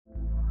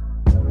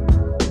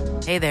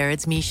Hey there,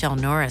 it's Michelle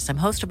Norris. I'm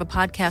host of a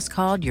podcast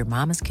called Your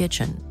Mama's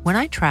Kitchen. When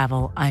I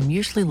travel, I'm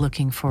usually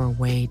looking for a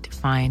way to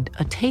find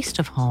a taste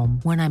of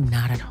home when I'm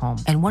not at home.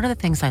 And one of the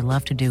things I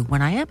love to do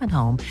when I am at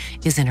home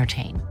is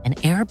entertain. And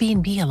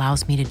Airbnb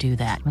allows me to do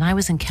that. When I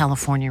was in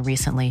California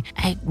recently,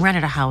 I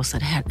rented a house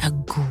that had a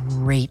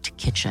great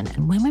kitchen.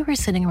 And when we were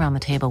sitting around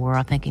the table, we were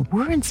all thinking,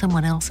 we're in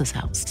someone else's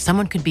house.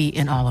 Someone could be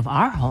in all of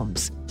our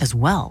homes as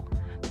well.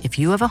 If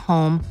you have a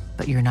home,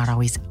 but you're not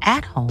always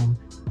at home,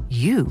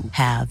 you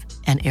have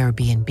an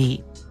Airbnb.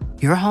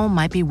 Your home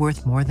might be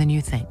worth more than you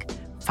think.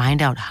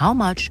 Find out how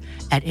much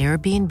at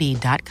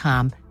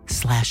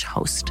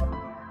airbnb.com/host.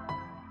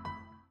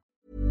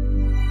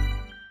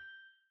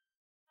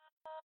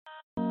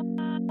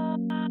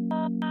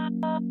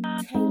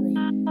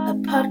 A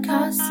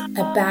podcast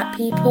about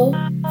people,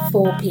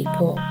 for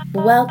people.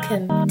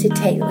 Welcome to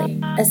Taylor,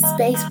 a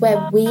space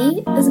where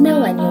we as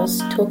millennials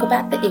talk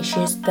about the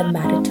issues that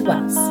matter to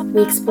us.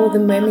 We explore the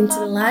moments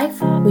in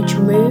life which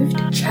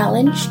moved,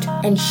 challenged,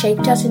 and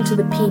shaped us into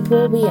the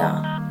people we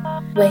are.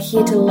 We're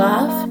here to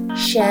laugh,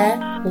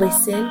 share,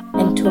 listen,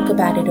 and talk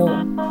about it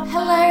all.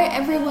 Hello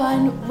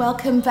everyone,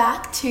 welcome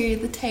back to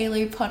the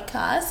Taylor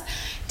podcast.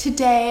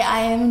 Today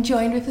I am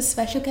joined with a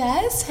special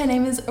guest. Her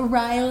name is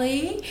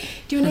Riley.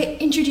 Do you want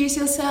to introduce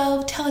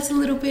yourself? Tell us a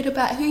little bit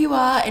about who you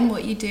are and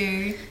what you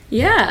do.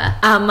 Yeah,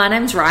 my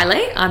name's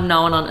Riley. I'm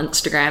known on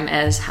Instagram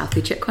as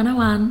Healthy Chick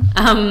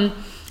 101.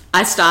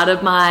 I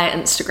started my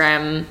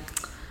Instagram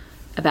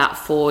about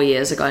 4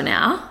 years ago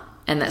now,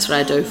 and that's what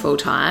I do full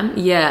time.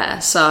 Yeah,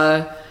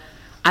 so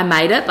I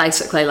made it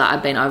basically, like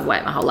I've been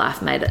overweight my whole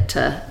life, made it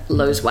to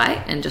lose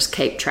weight and just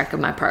keep track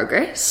of my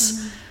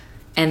progress.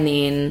 And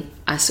then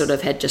I sort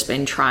of had just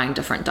been trying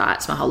different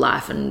diets my whole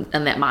life, and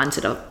that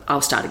mindset of I'll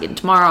start again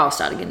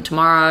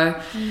tomorrow.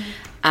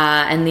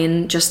 And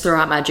then just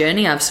throughout my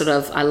journey, I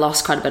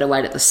lost quite a bit of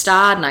weight at the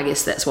start, and I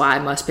guess that's why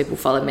most people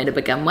followed me to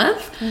begin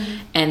with.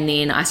 And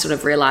then I sort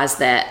of realised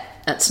that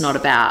it's not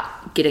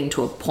about getting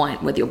to a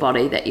point with your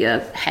body that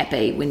you're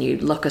happy when you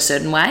look a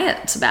certain way.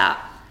 It's about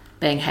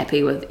being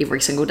happy with every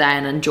single day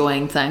and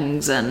enjoying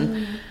things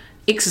and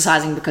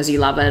exercising because you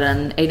love it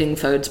and eating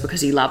foods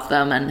because you love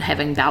them and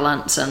having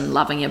balance and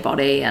loving your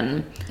body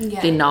and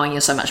then knowing you're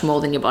so much more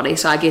than your body.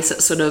 So I guess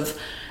it sort of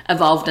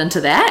evolved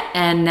into that,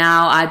 and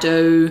now I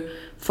do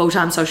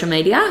full-time social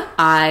media.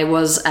 I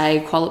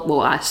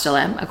still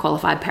am a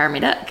qualified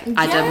paramedic.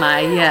 I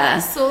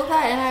saw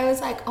that and I was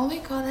like, oh my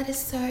god, that is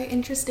so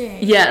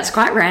interesting. Yeah, it's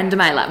quite random,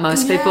 mate. Like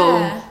most people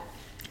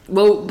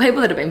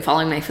that have been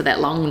following me for that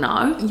long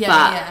know,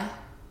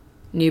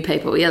 new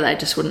people, they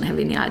just wouldn't have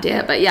any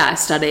idea. But I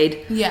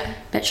studied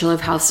Bachelor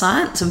of Health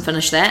Science and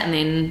finished that, and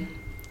then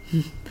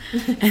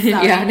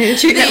I need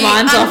to check that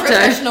mine's off too.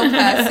 Unprofessional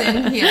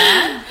person here.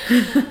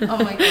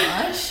 Oh my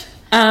gosh.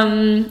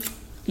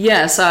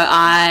 So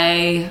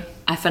I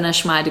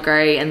finished my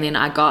degree, and then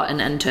I got an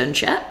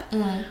internship,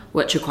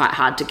 which are quite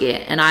hard to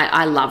get. And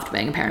I loved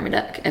being a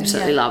paramedic.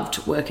 Absolutely loved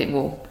working.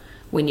 Well,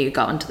 when you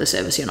go into the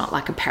service, you're not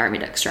like a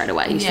paramedic straight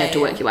away. You have to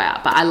work your way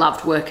up. But I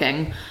loved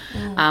working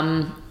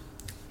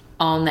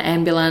on the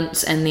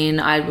ambulance, and then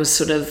I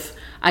was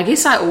I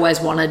guess I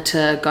always wanted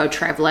to go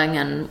travelling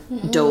and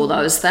do all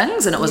those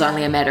things, and it was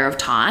only a matter of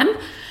time.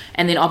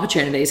 And then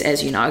opportunities,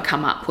 as you know,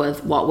 come up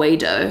with what we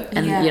do.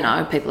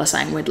 And, people are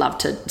saying, we'd love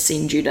to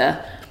send you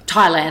to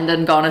Thailand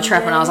and go on a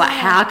trip. And I was like,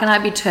 how can I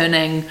be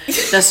turning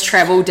this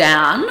travel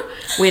down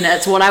when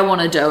it's what I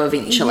want to do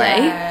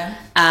eventually?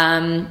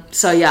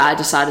 I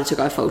decided to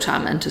go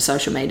full-time into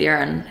social media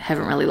and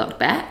haven't really looked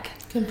back.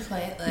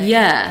 Completely.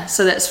 Yeah,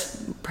 so that's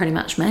pretty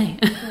much me.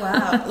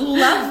 Wow,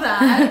 love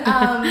that.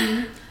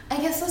 I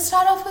guess let's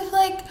start off with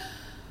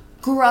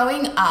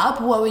growing up.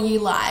 What were you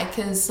like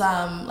as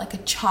a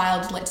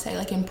child, let's say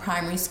in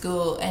primary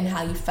school, and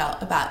how you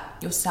felt about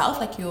yourself,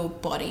 your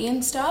body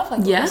and stuff? What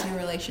was your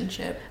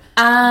relationship?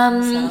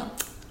 I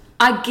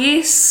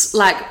guess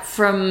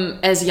from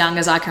as young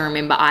as I can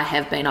remember, I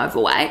have been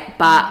overweight,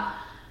 but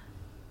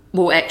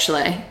well,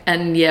 actually,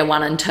 in year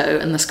 1 and 2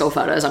 in the school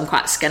photos, I'm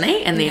quite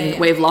skinny, and then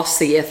we've lost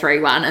the year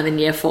 3 one, and then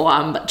year 4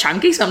 I'm a bit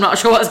chunky, so I'm not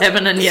sure what's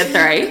happened in year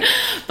 3,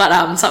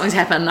 but something's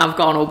happened and I've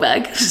gone all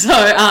big. So,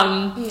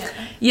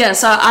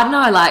 so I don't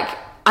know,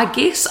 I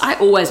guess I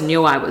always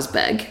knew I was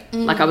big,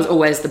 I was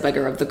always the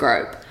bigger of the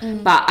group,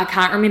 but I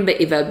can't remember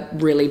ever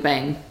really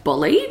being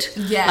bullied.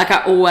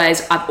 I've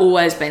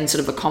always been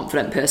sort of a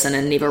confident person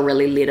and never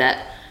really let it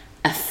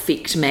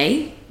affect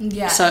me,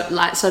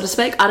 so to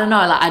speak. I don't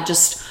know,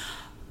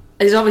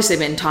 there's obviously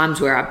been times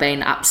where I've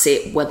been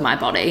upset with my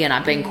body and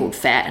I've been called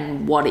fat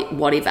and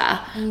whatever,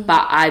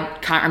 but I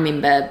can't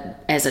remember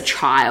as a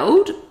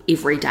child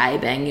every day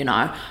being,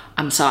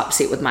 I'm so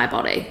upset with my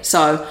body.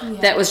 So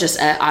that was just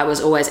it. I was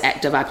always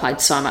active. I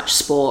played so much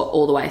sport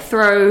all the way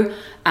through.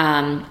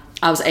 I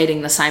was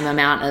eating the same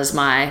amount as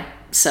my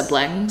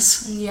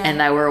siblings, and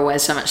they were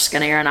always so much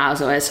skinnier and I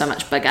was always so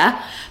much bigger.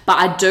 But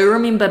I do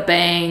remember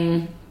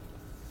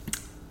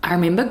I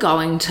remember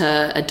going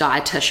to a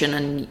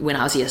dietitian when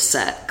I was year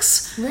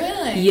 6.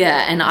 Really?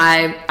 Yeah, and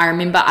I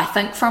remember, I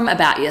think from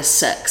about year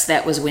 6,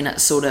 that was when it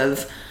sort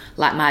of,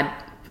 my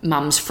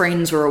mum's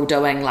friends were all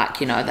doing, like,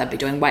 you know, they'd be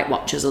doing Weight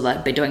Watchers, or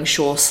they'd be doing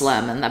Sure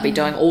Slim, and they'd be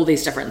doing all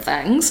these different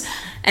things.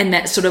 And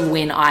that's sort of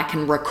when I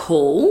can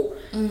recall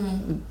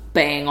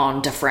being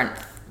on different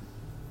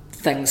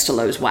things to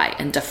lose weight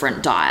and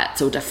different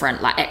diets, or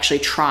different, like, actually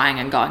trying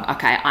and going,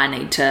 okay, I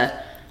need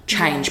to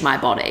change my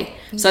body.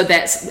 So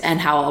that's, and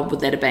how old would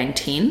that have been?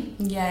 10?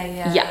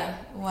 Yeah.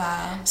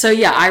 Wow. So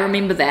yeah, I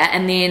remember that.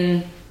 And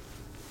then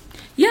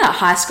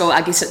high school,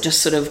 I guess it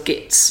just sort of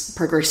gets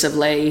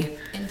progressively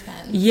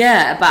intense.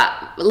 Yeah,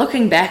 but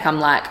looking back, I'm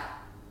like,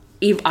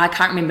 I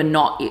can't remember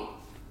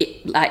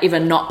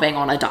even not being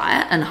on a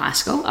diet in high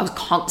school. I was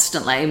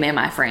constantly, me and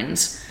my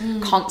friends,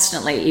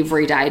 constantly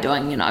every day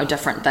doing, you know,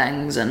 different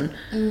things, and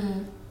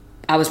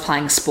I was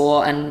playing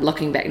sport. And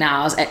looking back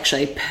now, I was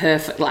actually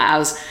perfect. Like, I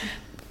was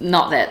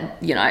not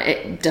that, you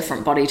know,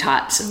 different body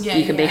types,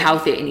 you can be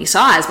healthy at any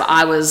size, but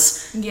I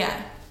was,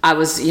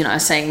 you know,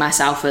 seeing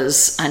myself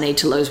as I need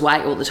to lose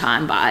weight all the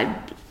time. But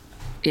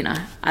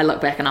I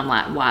look back and I'm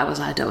like, why was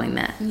I doing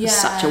that? It was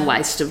such a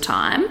waste of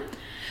time.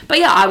 But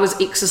yeah, I was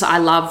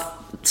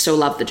still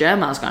love the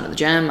gym. I was going to the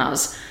gym. I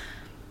was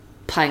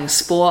playing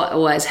sport,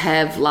 always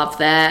have, loved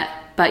that.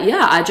 But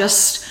yeah, I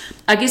guess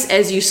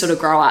as you sort of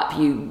grow up,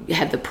 you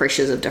have the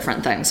pressures of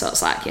different things. So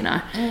it's like, you know,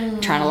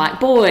 trying to like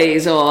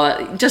boys, or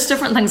just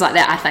different things like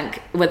that. I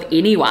think with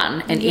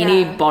anyone and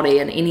anybody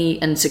and any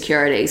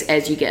insecurities,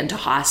 as you get into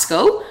high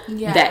school,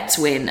 that's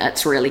when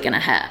it's really going to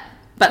hit.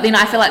 But then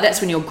I feel like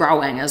that's when you're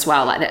growing as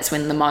well. Like, that's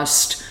when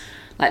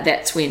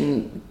that's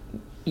when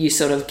you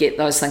sort of get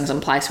those things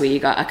in place where you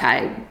go,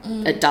 okay,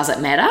 it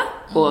doesn't matter,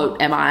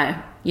 or am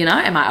I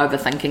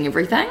overthinking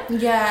everything?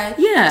 Yeah.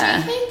 Do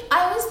you think,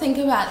 I always think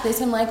about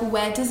this, I'm like,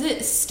 where does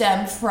it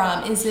stem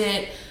from? Is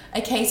it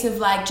a case of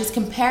like just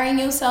comparing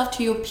yourself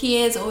to your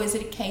peers, or is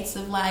it a case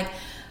of like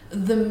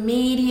the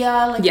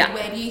media? Like,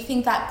 where do you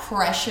think that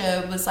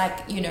pressure was, like,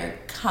 you know,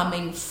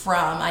 coming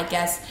from, I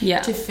guess,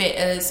 to fit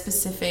a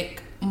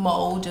specific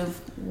mold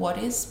of what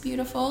is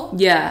beautiful?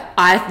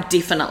 I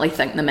definitely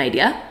think the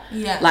media,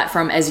 like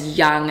from as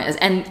young as,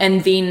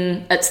 and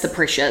then it's the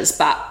pressures,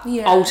 but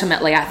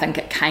ultimately I think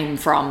it came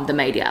from the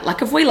media.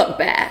 Like, if we look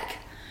back,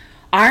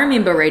 I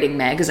remember reading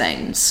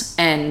magazines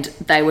and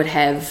they would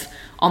have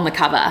on the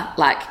cover,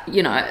 like,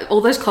 you know, all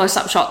those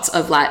close-up shots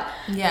of like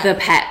the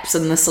paps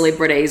and the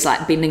celebrities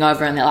like bending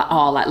over, and they're like,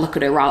 oh, like, look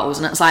at her rolls,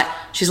 and it's like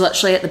she's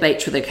literally at the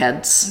beach with her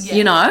kids,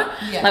 you know,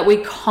 like, we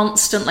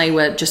constantly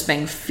were just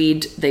being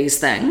fed these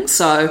things.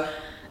 So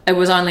it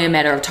was only a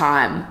matter of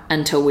time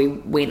until we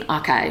went,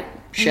 okay,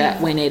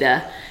 shit, we need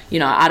to, you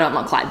know, I don't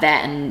look like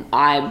that,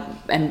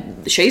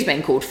 and she's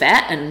been called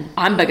fat, and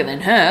I'm bigger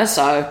than her,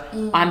 so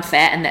I'm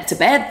fat, and that's a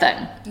bad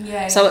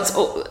thing. So it's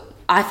all,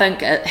 I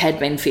think it had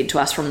been fed to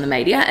us from the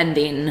media. And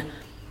then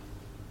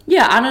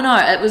I don't know,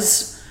 it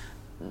was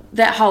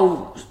that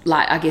whole,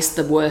 like, I guess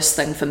the worst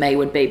thing for me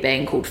would be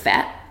being called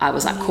fat. I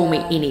was like, call me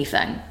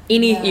anything,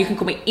 you can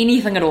call me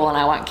anything at all and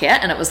I won't care.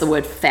 And it was the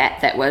word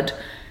fat that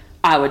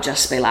I would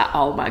just be like,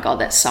 oh my God,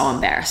 that's so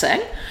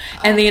embarrassing.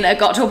 And then it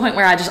got to a point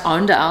where I just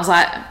owned it. I was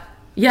like,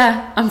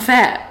 yeah, I'm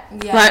fat.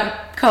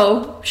 Like,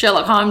 cool,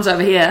 Sherlock Holmes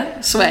over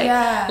here, sweet.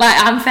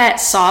 Like, I'm fat,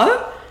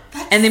 so.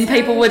 And then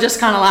people were just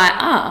kind of like,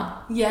 oh.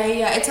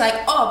 It's like,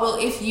 oh, well,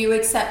 if you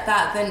accept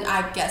that, then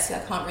I guess I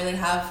can't really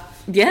have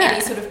any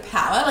sort of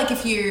power. Like,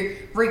 if you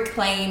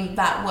reclaim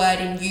that word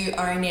and you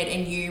own it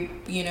and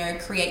you know,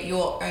 create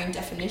your own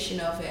definition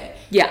of it,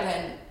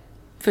 then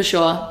for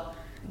sure.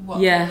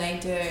 What can they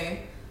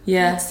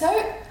do?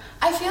 So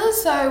I feel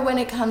as though when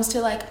it comes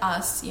to like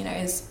us, you know,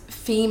 as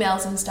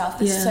females and stuff,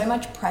 there's so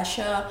much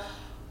pressure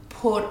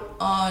put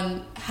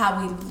on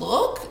how we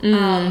look,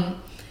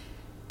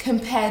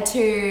 compared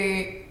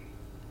to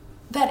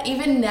that.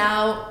 Even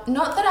now,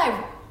 not that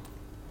I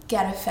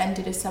get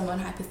offended if someone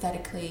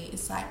hypothetically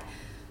is like,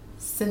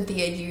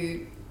 Cynthia,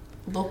 you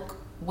look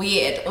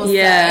weird, or so,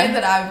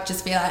 that I would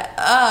just be like,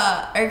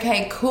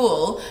 okay,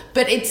 cool.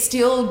 But it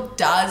still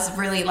does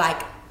really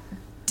like,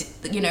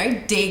 you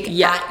know, dig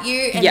at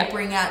you and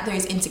bring out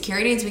those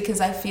insecurities,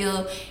 because I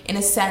feel in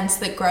a sense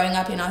that growing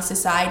up in our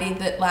society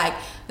that like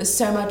there's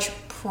so much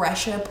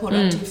pressure put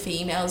onto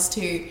females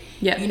to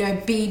you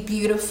know, be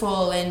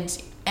beautiful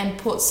and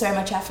put so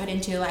much effort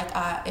into like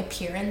our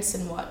appearance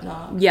and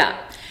whatnot.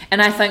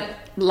 And I think,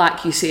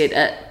 like you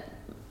said,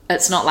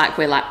 it's not like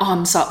we're like, oh,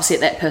 I'm so upset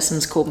that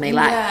person's called me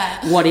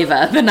like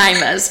whatever the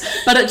name is,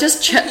 but it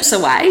just chips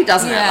away,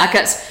 doesn't it? Like,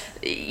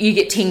 you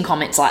get 10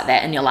 comments like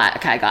that and you're like,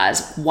 okay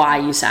guys, why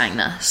are you saying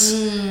this?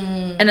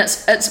 And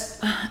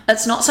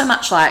it's not so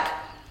much like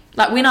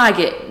when I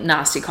get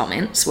nasty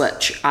comments,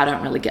 which I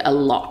don't really get a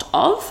lot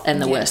of,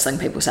 and the worst thing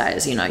people say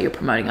is, you know, you're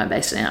promoting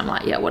obesity, and I'm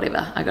like, yeah,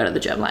 whatever, I go to the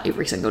gym like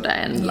every single day,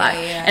 and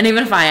and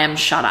even if I am,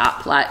 shut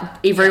up, like,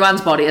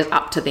 everyone's body is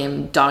up to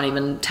them, don't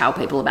even tell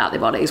people about their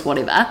bodies,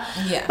 whatever.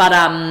 But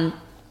I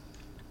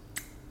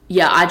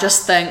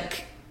just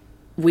think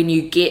when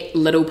you get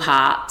little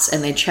parts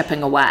and they're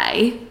chipping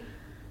away,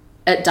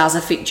 it does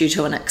affect you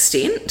to an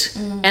extent.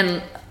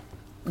 And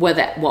with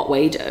that, what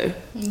we do,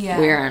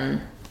 we're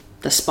in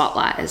the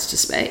spotlight, as to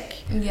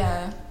speak.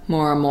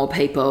 More and more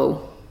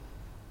people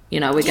You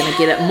know, we're going to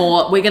get it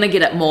more. We're going to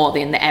get it more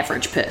than the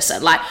average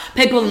person. Like,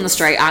 people in the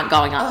street aren't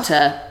going up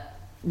to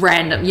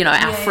random, you know,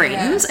 our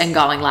friends and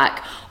going like,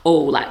 oh,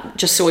 like,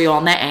 just saw you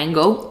on that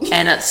angle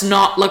and it's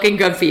not looking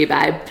good for you,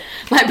 babe.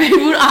 Like,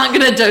 people aren't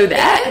going to do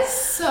that. It's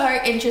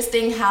so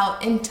interesting how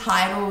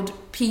entitled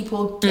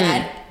people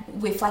get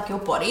with, like, your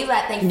body.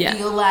 Like, they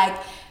feel like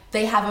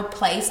they have a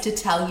place to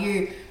tell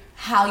you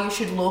how you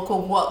should look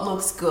or what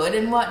looks good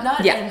and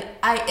whatnot. And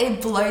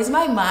it blows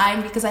my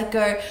mind because I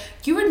go,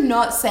 you would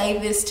not say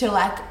this to,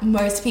 like,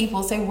 most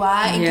people. So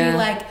why do you,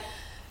 like,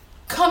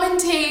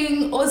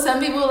 commenting, or some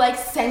people like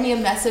send me a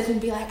message and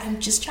be like, I'm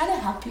just trying to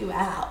help you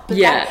out, but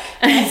that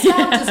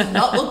hairstyle does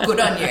not look good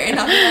on you, and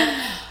I'm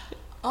like,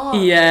 oh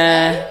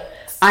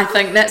thanks. I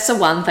think that's the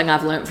one thing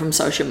I've learned from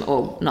social,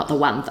 or not the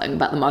one thing,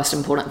 but the most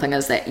important thing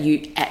is that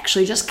you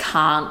actually just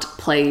can't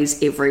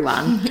please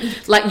everyone.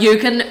 Like, you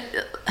can,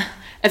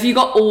 if you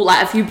got all,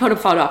 like, if you put a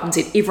photo up and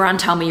said, everyone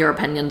tell me your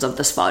opinions of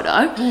this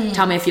photo,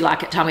 tell me if you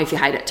like it, tell me if you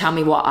hate it, tell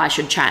me what I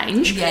should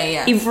change.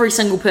 Every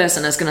single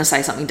person is going to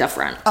say something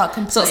different.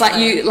 Completely. So it's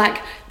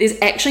like, there's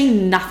actually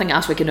nothing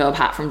else we can do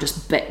apart from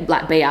just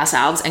be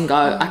ourselves and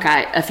go,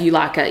 okay, if you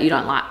like it, you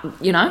don't like,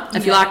 you know,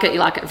 if you like it, you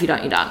like it, if you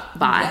don't, you don't,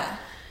 bye.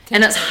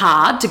 And it's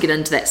hard to get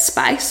into that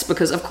space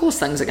because of course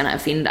things are going to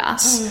offend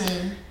us.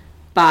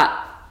 But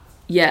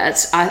yeah,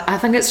 I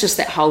think it's just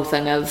that whole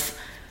thing of,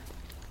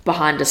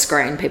 behind a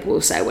screen people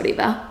will say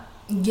whatever,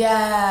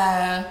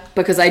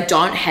 because they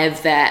don't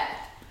have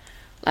that,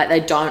 like, they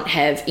don't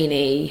have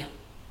any,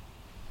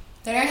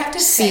 they don't have to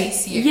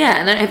face you,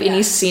 and they don't have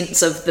any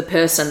sense of the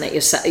person that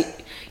you're saying,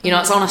 you know.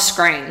 It's on a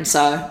screen,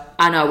 so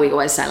I know we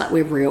always say, like,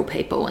 we're real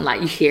people, and,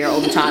 like, you hear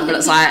all the time, but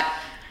it's like,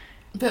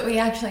 but we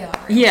actually are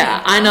real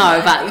people. I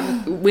know,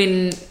 but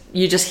when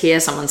you just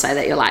hear someone say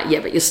that, you're like, yeah,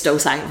 but you're still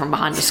saying it from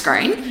behind a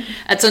screen.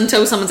 It's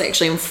until someone's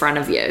actually in front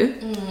of you.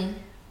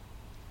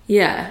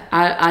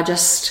 I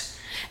just,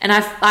 and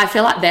I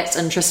feel like that's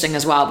interesting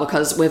as well,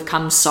 because we've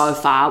come so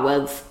far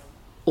with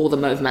all the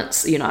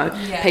movements, you know.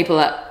 People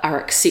are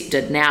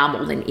accepted now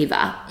more than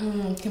ever,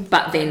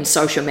 but then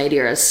social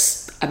media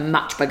is a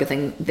much bigger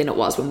thing than it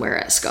was when we were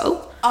at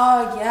school.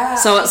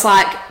 So it's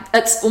like,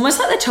 it's almost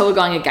like the two are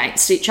going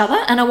against each other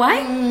in a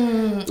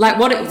way. Like,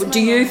 what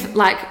do you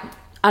like,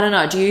 I don't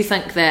know, do you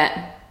think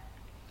that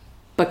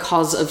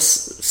because of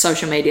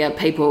social media,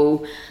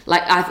 people,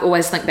 like, I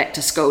always think back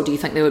to school, do you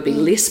think there would be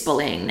less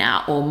bullying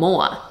now or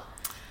more?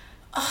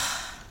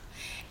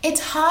 It's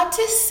hard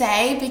to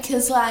say,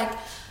 because, like,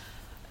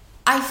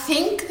 I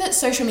think that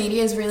social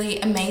media is really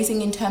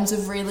amazing in terms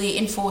of really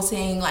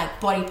enforcing,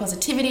 like, body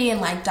positivity and,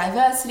 like,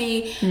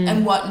 diversity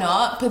and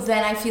whatnot, but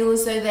then I feel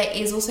as though there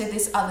is also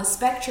this other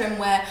spectrum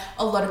where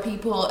a lot of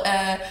people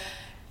are,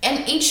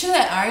 and each to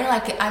their own.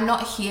 Like, I'm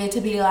not here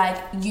to be like,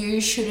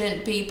 you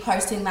shouldn't be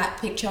posting that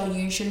picture,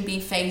 you shouldn't be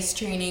face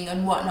tuning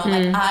and whatnot.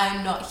 Like,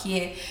 I'm not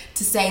here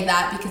to say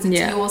that, because it's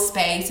your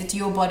space, it's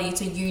your body,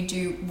 so you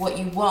do what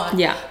you want.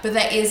 But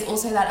there is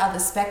also that other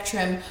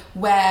spectrum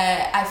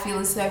where I feel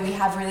as though we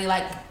have really,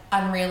 like,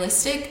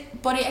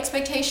 unrealistic body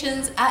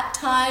expectations at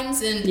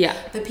times, and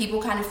the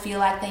people kind of feel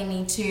like they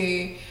need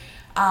to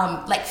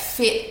like,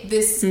 fit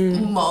this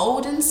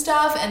mold and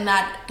stuff, and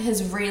that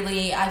has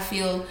really, I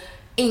feel,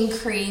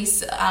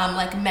 increase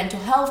like mental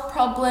health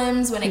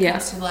problems when it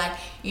comes to, like,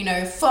 you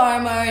know,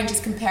 FOMO and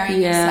just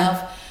comparing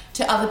yourself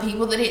to other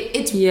people. That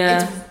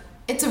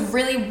it's a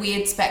really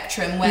weird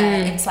spectrum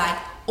where it's like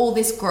all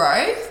this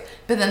growth,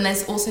 but then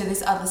there's also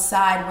this other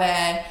side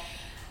where,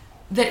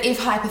 that if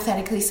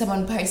hypothetically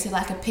someone posted,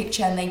 like, a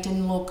picture and they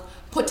didn't look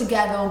put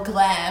together or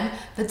glam,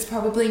 that's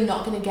probably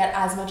not going to get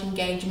as much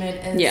engagement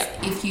as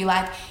if you,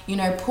 like, you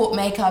know, put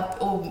makeup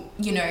or,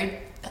 you know,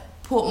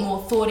 put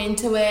more thought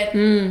into it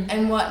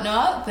and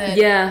whatnot. But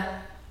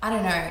I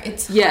don't know,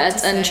 it's hard to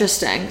say.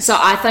 Interesting. So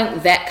I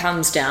think that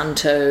comes down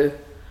to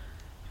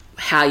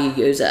how you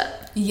use it,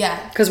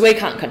 because we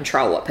can't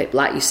control what people,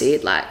 like you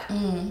said, like,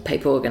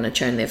 people are going to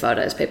tune their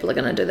photos, people are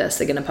going to do this,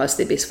 they're going to post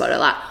their best photo.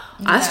 Like,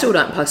 I still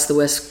don't post the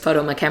worst photo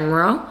on my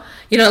camera roll,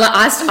 you know. Like,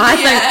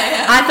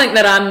 I think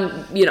that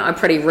I'm, you know,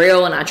 pretty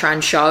real, and I try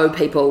and show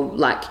people,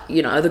 like,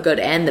 you know, the good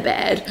and the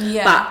bad,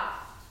 but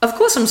of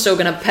course I'm still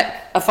going to pick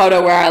a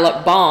photo where I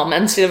look bomb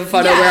instead of a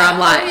photo where I'm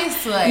like,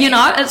 obviously, you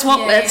know, it's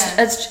what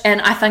it's, and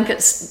I think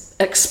it's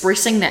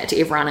expressing that to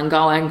everyone and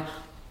going,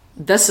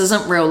 this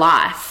isn't real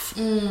life.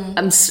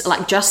 I'm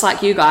like, just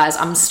like you guys,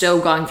 I'm still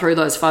going through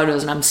those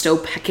photos and I'm still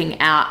picking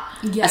out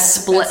a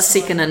split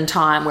second in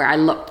time where I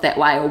looked that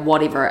way or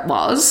whatever it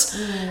was,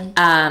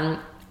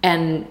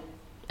 and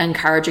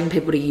encouraging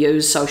people to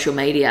use social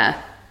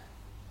media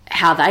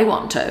how they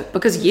want to,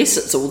 because yes,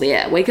 it's all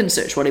there, we can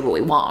search whatever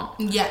we want,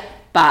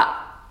 but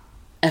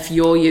if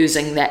you're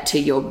using that to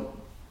your,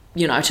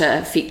 you know, to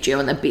affect you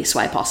in the best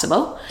way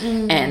possible,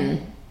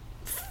 and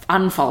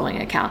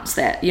unfollowing accounts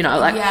that, you know,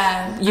 like,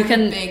 you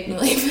can, big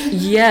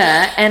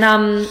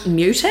and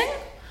muting.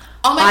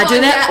 Oh my God, I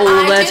do that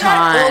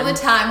all the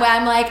time where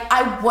I'm like,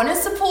 I want to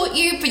support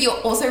you, but you're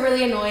also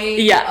really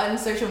annoying on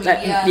social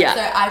media.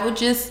 So I would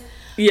just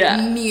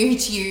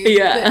mute you,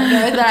 but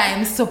know that I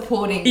am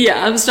supporting you.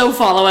 I'm still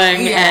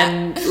following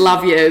and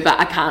love you, but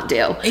I can't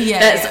deal.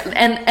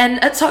 And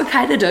it's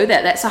okay to do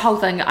that. That's the whole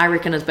thing I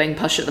reckon is being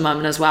pushed at the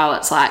moment as well.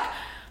 It's like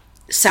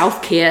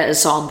self-care is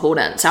so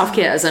important.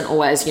 Self-care isn't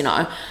always, you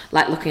know,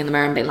 like looking in the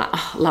mirror and being like,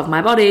 oh, love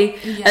my body.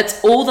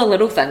 It's all the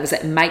little things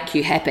that make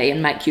you happy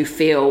and make you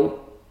feel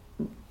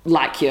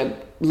like you're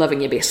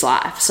living your best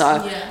life.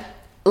 So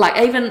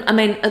like, even, I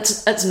mean,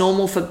 it's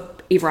normal for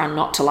everyone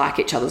not to like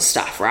each other's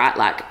stuff, right?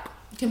 Like,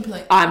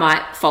 completely. I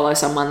might follow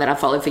someone that I've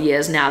followed for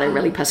years, now they're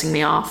really pissing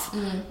me off.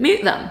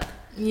 Mute them.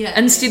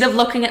 Instead of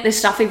looking at their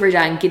stuff every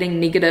day and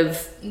getting negative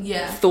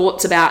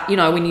thoughts about, you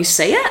know, when you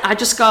see it, I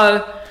just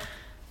go,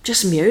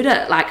 just mute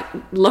it. Like,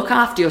 look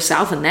after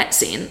yourself in that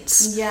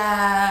sense.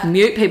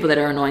 Mute people that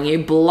are annoying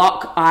you.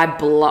 I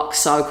block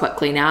so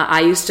quickly now.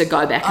 I used to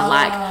go back and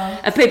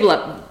like, if people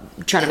are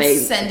trying to be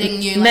sending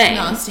you like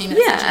nasty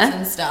messages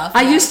and stuff.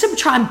 I used to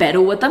try and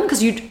battle with them,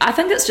 because I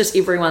think it's just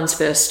everyone's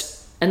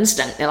first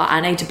instinct. They're like,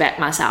 I need to back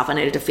myself, I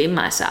need to defend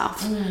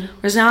myself.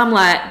 Whereas now I'm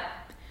like,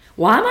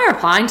 why am I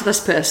replying to this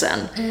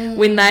person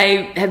when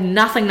they have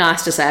nothing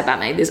nice to say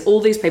about me? There's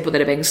all these people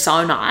that are being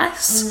so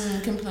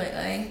nice.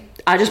 Completely.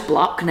 I just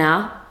block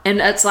now. And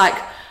it's like,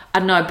 I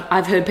don't know,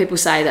 I've heard people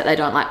say that they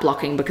don't like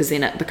blocking because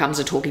then it becomes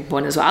a talking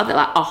point as well. They're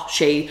like, oh,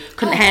 she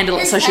couldn't handle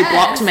it, so she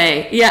blocked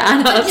me. Yeah,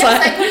 I know.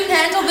 I couldn't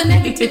handle the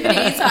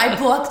negativity, so I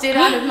blocked it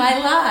out of my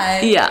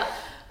life. Yeah.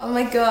 Oh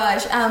my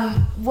gosh.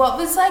 What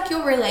was like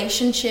your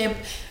relationship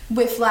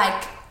with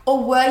like,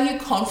 or were you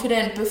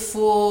confident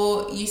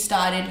before you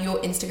started your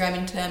Instagram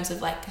in terms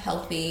of like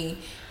healthy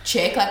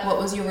chick? Like, what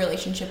was your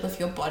relationship with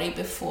your body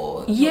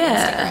before your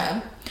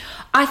Instagram?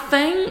 I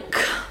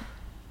think,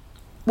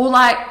 well,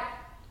 like,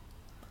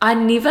 I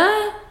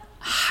never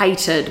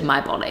hated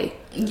my body.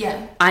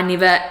 I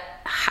never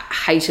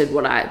hated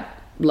what I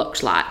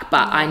looked like,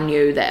 but I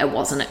knew that it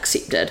wasn't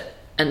accepted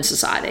in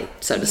society,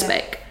 so to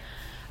speak.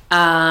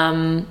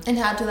 And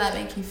how did that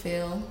make you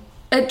feel?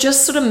 It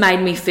just sort of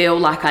made me feel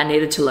like I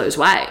needed to lose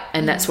weight,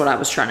 and that's what I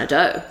was trying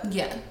to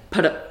do.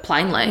 Put it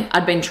plainly,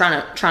 I'd been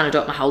trying to do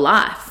it my whole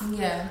life.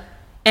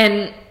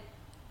 And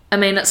I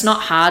mean, it's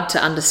not hard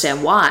to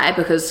understand why,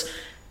 because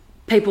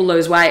people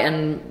lose weight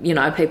and, you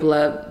know, people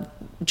are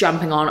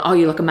jumping on, oh,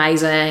 you look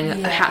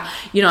amazing. How,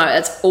 you know,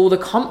 it's all the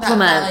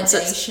compliments.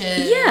 That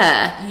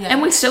validation.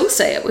 And we still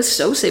see it. We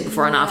still see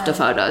before and after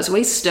photos.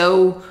 We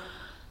still,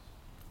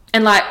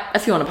 and like,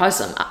 if you want to post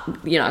them,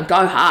 you know,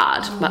 go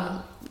hard.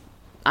 But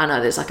I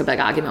know there's like a big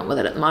argument with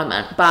it at the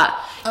moment. But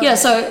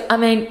so, I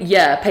mean,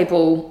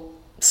 people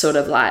sort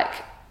of like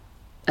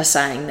are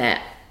saying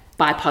that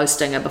by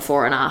posting a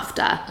before and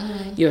after,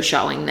 you're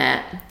showing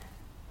that,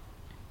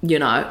 you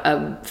know,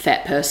 a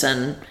fat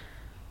person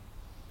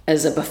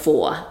is a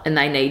before and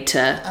they need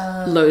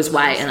to lose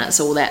weight, and it's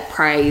all that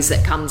praise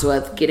that comes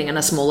with getting in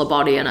a smaller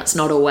body, and it's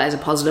not always a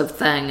positive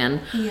thing.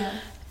 And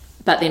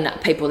but then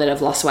people that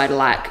have lost weight are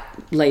like,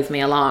 leave me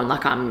alone,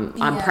 like I'm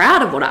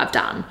proud of what I've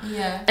done.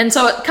 And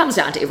so it comes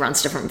down to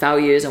everyone's different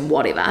values and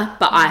whatever.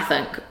 But I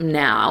think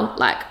now,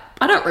 like,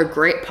 I don't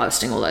regret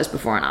posting all those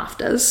before and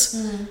afters.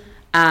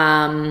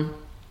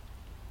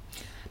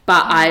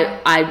 But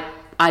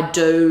I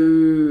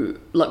do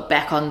look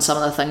back on some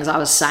of the things I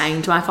was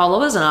saying to my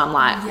followers, and I'm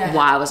like,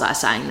 why was I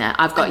saying that?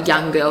 I've got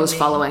young girls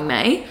following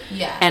me,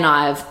 and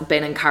I've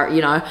been encouraged,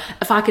 you know,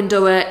 if I can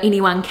do it,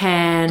 anyone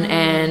can,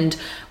 and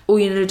all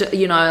you need to do,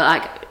 you know,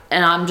 like,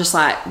 and I'm just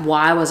like,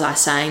 why was I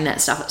saying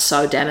that stuff? It's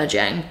so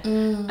damaging.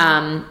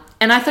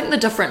 And I think the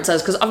difference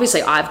is, because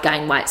obviously I've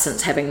gained weight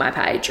since having my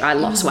page. I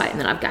lost weight and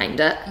then I've gained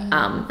it,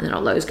 and then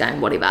I'll lose, gain,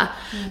 whatever.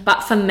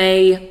 But for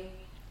me,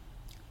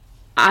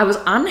 I was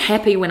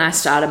unhappy when I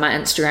started my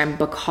Instagram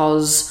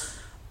because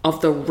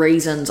of the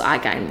reasons I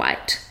gained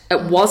weight.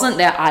 It wasn't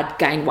that I'd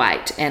gained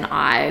weight and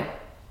I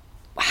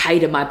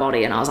hated my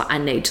body and I was like, I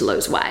need to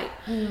lose weight.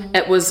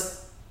 It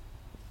was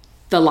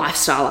the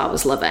lifestyle I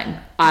was living.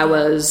 I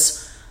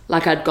was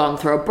like, I'd gone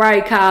through a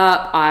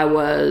breakup. I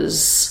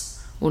was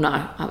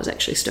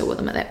actually still with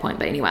him at that point.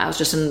 But anyway, I was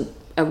just in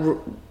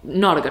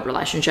not a good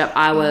relationship.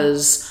 I'd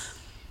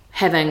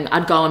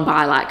go and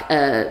buy like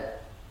a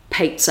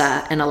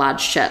pizza and a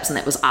large chips, and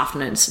that was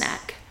afternoon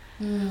snack.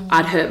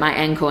 I'd hurt my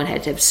ankle and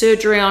had to have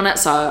surgery on it,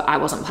 so I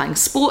wasn't playing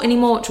sport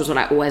anymore, which was what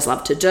I always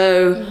loved to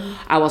do.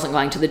 I wasn't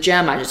going to the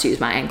gym. I just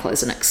used my ankle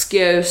as an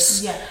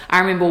excuse. I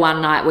remember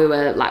one night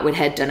we'd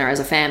had dinner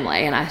as a family,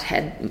 and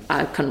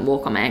I couldn't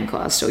walk on my ankle.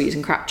 I was still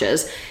using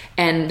crutches,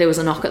 and there was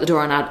a knock at the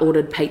door, and I'd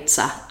ordered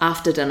pizza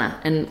after dinner,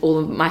 and all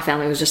of my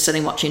family was just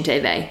sitting watching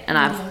TV, and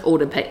I've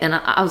ordered pizza, and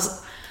I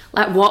was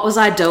like, what was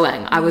I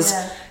doing? I was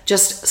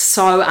just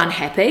so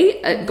unhappy.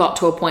 It got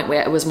to a point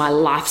where it was my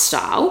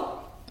lifestyle.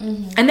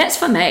 And that's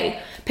for me.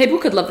 People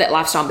could live that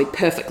lifestyle and be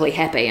perfectly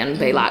happy and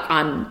be like,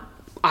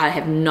 I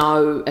have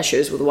no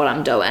issues with what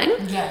I'm doing.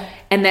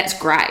 And that's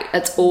great.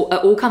 It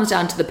all comes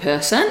down to the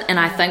person. And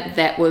I think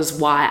that was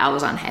why I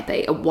was unhappy.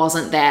 It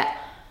wasn't that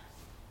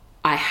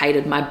I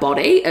hated my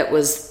body. It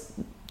was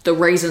the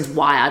reasons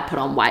why I'd put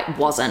on weight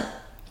wasn't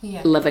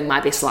living my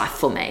best life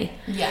for me.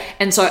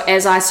 And so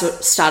as I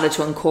started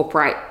to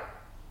incorporate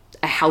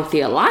a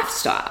healthier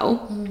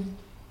lifestyle,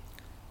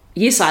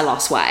 yes, I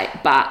lost weight,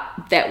 but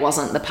that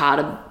wasn't the part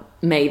of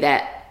me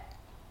that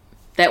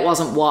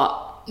wasn't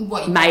what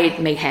made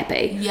me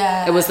happy.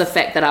 Yeah. It was the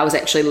fact that I was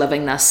actually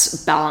living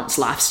this balanced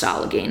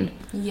lifestyle again.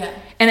 Yeah.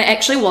 And it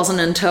actually wasn't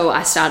until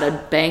I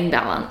started being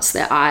balanced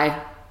that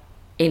I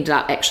ended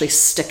up actually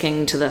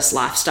sticking to this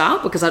lifestyle,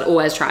 because I'd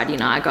always tried, you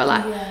know, I go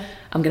like,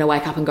 I'm going to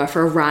wake up and go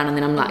for a run, and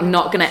then I'm like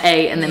not going to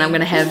eat, and then I'm going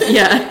to have,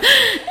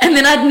 and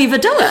then I'd never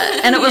do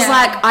it. And it was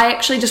like, I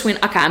actually just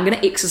went, okay, I'm going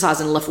to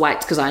exercise and lift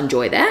weights because I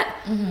enjoy that.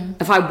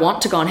 If I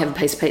want to go and have a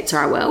piece of pizza,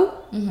 I will.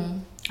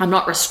 I'm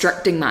not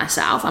restricting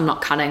myself. I'm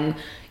not cutting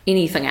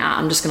anything out.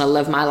 I'm just going to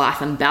live my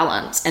life in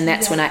balance. And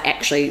that's when I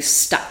actually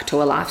stuck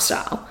to a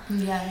lifestyle.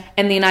 Yeah.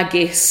 And then I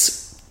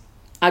guess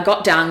I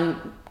got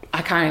down,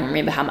 I can't even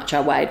remember how much I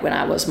weighed when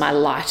I was my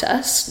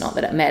lightest, not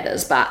that it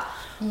matters, but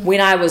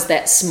when I was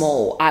that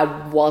small, I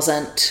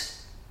wasn't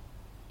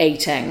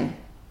eating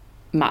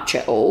much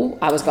at all.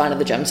 I was going to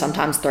the gym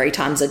sometimes 3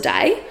 times a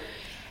day.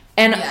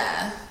 And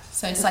yeah,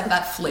 so it's like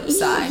that flip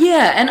side.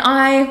 Yeah, and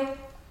I,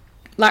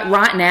 like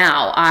right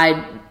now,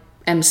 I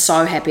am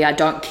so happy. I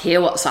don't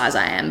care what size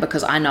I am,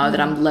 because I know that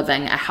I'm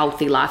living a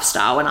healthy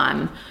lifestyle, and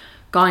I'm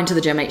going to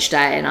the gym each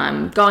day, and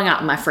I'm going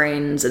out with my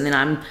friends, and then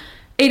I'm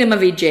eating my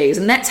veggies,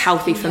 and that's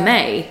healthy for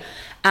me.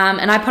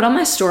 And I put on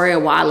my story a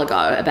while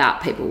ago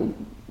about people,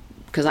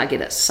 because I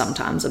get it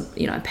sometimes,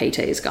 you know,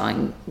 PTs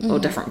going, or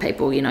different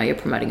people, you know, you're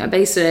promoting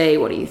obesity.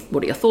 What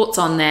are your thoughts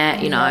on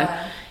that? You know,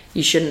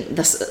 you shouldn't.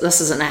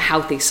 This isn't a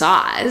healthy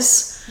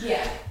size.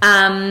 Yeah.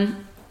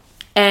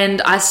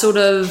 And I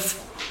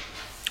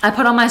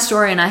put on my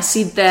story, and I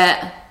said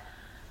that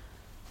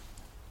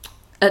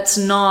it's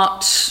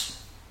not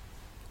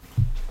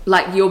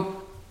like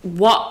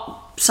what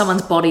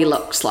someone's body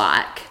looks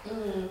like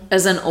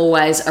isn't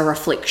always a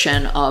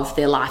reflection of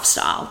their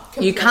lifestyle.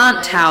 Completely. You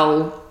can't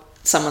tell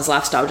someone's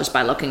lifestyle just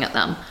by looking at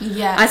them.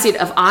 Yeah. I said,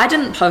 if I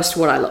didn't post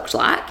what I looked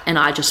like, and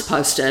I just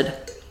posted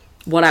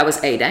what I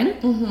was eating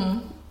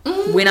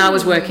when I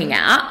was working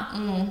out,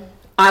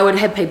 I would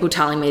have people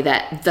telling me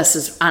that this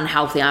is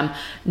unhealthy, I'm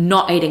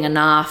not eating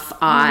enough,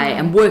 I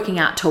am working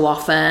out too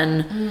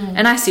often.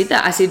 And I said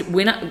that. I said,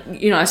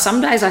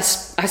 some days I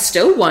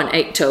still won't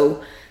eat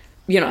till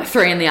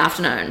 3 in the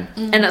afternoon.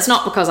 And it's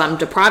not because I'm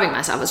depriving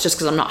myself, it's just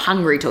because I'm not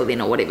hungry till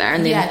then or whatever.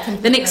 And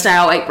then the next day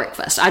I'll eat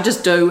breakfast. I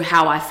just do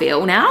how I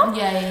feel now.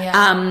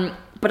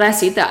 But I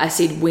said that. I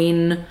said,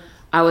 when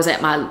I was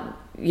at my,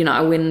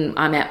 when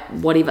I'm at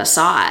whatever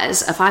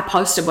size, if I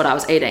posted what I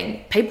was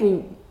eating,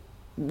 people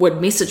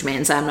would message me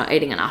and say I'm not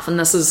eating enough. And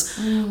this is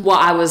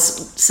what I was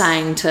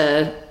saying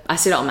I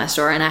said it on my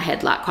story, and I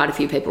had like quite a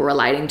few people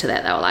relating to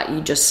that. They were like,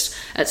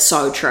 it's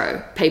so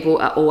true. People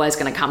are always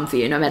going to come for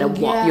you no matter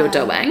what you're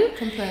doing.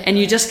 Completely. And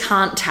you just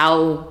can't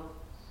tell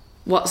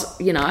what's,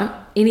 and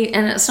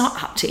it's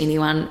not up to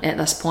anyone at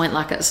this point.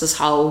 Like, it's this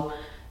whole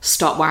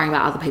stop worrying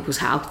about other people's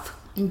health.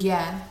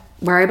 Yeah.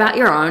 Worry about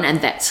your own, and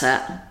that's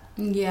it.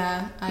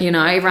 Yeah.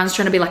 Everyone's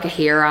trying to be like a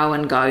hero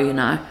and go,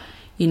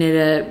 you need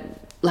to,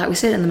 like we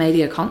said in the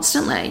media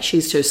constantly,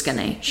 she's too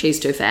skinny, she's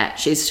too fat,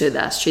 she's too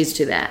this, she's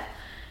too that.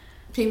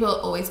 People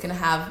are always going to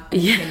have an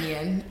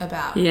opinion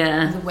about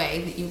the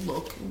way that you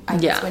look, I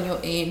guess, when you're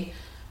in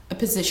a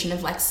position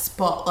of like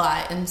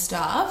spotlight and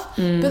stuff.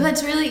 But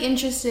that's really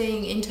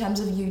interesting in terms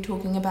of you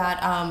talking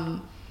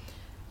about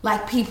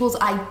like people's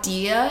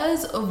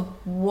ideas of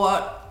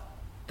what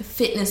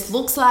fitness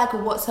looks like,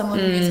 or what someone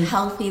who is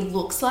healthy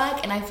looks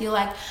like. And I feel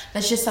like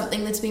that's just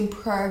something that's been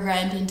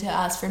programmed into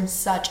us from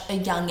such a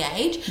young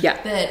age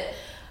that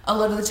a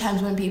lot of the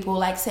times when people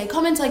like say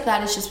comments like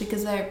that, it's just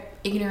because they're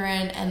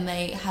ignorant and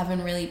they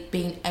haven't really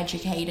been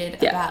educated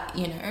about,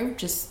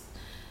 just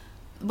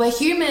we're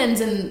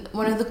humans. And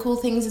one of the cool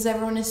things is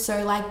everyone is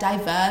so like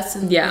diverse,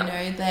 and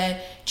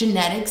their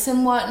genetics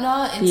and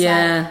whatnot. It's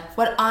like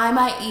what I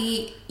might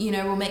eat,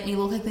 will make me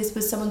look like this,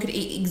 but someone could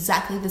eat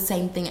exactly the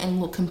same thing and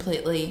look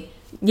completely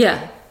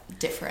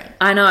different.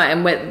 I know.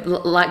 And we're,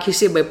 like you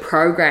said, we're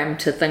programmed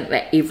to think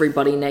that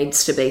everybody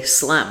needs to be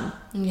slim.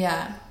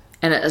 Yeah.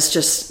 And it's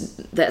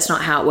just, that's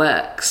not how it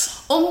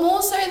works. Or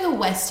more so the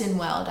Western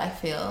world, I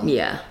feel.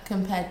 Yeah.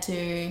 Compared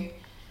to,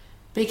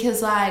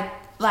 because like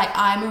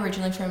I'm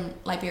originally from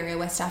Liberia,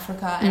 West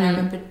Africa, and I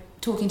remember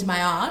talking to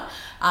my aunt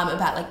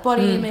about like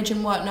body image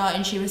and whatnot,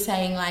 and she was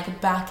saying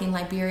like back in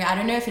Liberia, I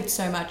don't know if it's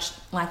so much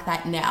like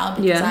that now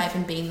because I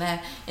haven't been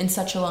there in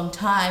such a long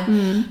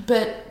time,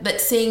 but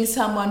that seeing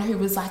someone who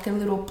was like a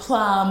little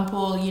plump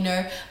or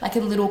like a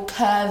little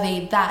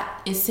curvy,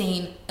 that is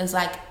seen as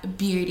like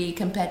beauty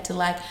compared to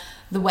like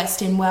the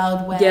Western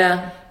world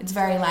where it's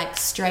very like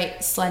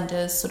straight,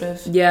 slender sort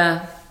of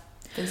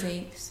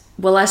physiques.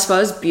 Well, I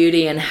suppose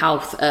beauty and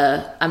health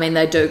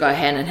they do go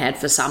hand in hand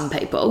for some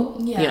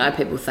people.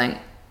 People think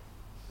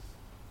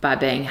by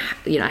being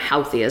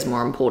healthy is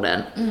more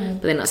important,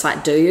 but then it's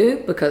like, do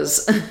you?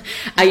 Because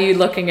are you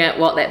looking at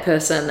what that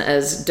person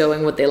is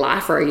doing with their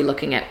life, or are you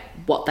looking at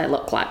what they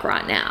look like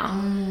right now?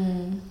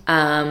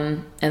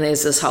 And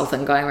there's this whole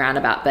thing going around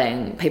about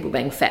people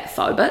being fat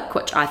phobic,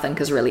 which I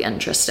think is really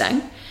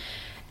interesting.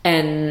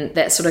 And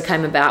that sort of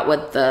came about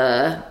with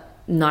the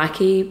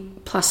Nike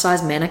plus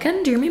size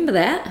mannequin. Do you remember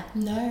that?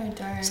 No, I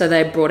don't. So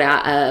they brought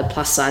out a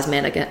plus size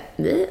mannequin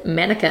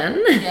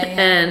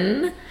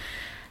in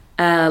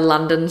a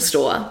London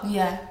store.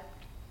 Yeah.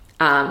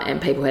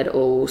 And people had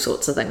all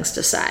sorts of things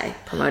to say,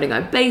 promoting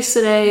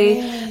obesity.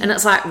 Yeah. And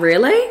it's like,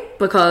 really?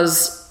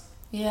 Because,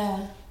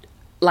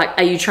 like,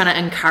 are you trying to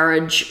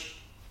encourage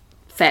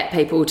fat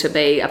people to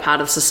be a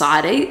part of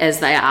society as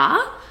they are?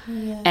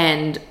 Yeah.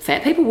 And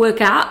fat people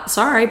work out.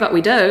 Sorry, but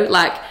we do.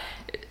 Like,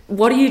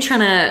 what are you trying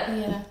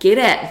to get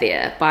at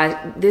there?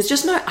 There's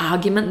just no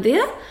argument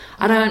there.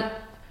 I don't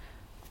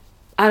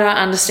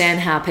understand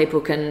how people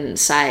can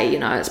say, you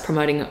know, it's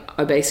promoting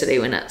obesity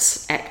when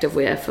it's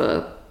activewear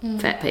for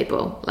fat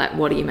people. Like,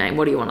 what do you mean?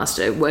 What do you want us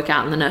to do? Work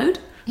out in the nude?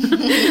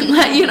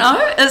 Like, you know,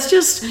 it's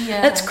just,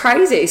 it's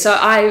crazy.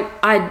 So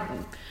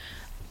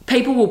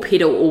people will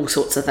peddle all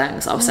sorts of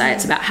things. I'll say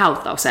it's about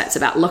health. I'll say it's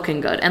about looking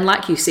good. And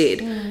like you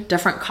said,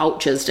 different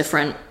cultures,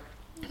 different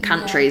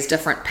countries,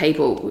 different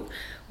people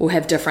will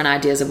have different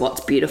ideas of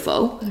what's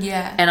beautiful.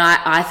 Yeah. And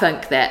I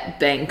think that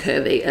being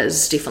curvy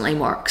is definitely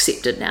more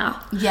accepted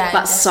now. Yeah.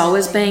 But so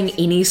is being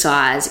any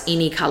size,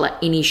 any colour,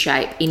 any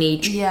shape, any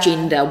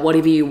gender,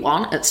 whatever you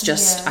want. It's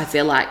just, I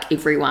feel like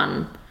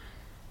everyone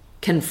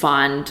can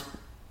find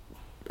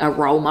a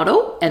role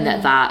model and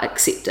that they're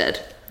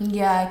accepted.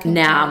 Yeah.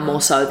 Now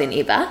more so than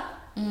ever.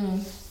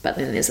 But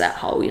then there's that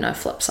whole, you know,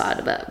 flip side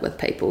of it with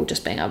people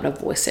just being able to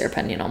voice their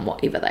opinion on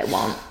whatever they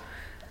want.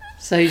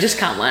 So you just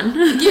can't win.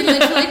 You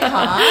literally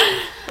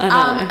can't.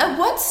 At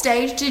what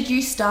stage did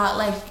you start,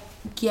 like,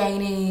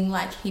 gaining,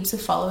 like, heaps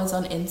of followers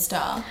on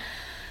Insta?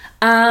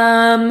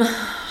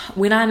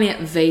 When I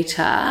met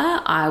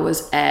Vita, I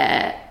was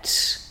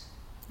at...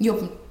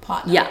 Your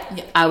partner?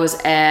 Yeah. I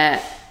was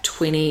at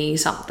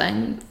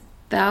 20-something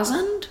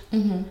thousand.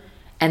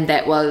 And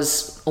that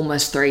was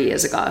almost 3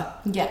 years ago.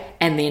 Yeah.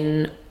 And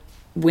then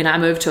when I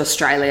moved to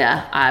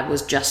Australia, I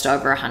was just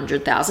over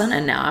 100,000,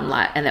 and now I'm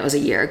like... And that was a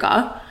year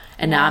ago.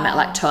 And now I'm at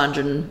like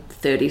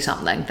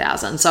 230-something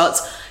thousand. So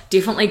it's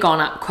definitely gone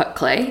up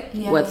quickly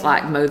with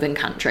like moving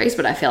countries,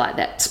 but I feel like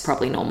that's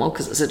probably normal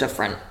because it's a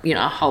different, you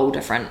know, a whole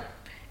different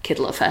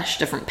kettle of fish,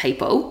 different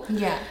people.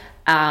 Yeah.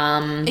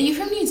 Are you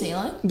from New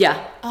Zealand?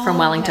 Yeah, from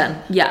Wellington.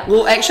 Okay. Yeah.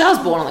 Well, actually, I was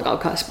born on the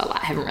Gold Coast, but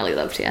like, I haven't really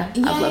lived here.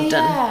 I've lived in.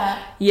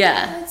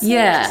 That's so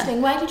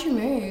interesting. Why did you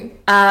move?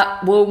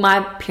 Well,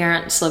 my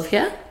parents live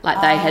here.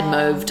 Like, they had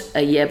moved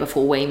a year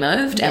before we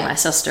moved, and my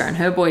sister and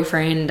her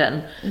boyfriend,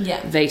 and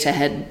Vita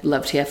had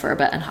lived here for a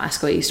bit in high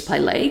school. He used to play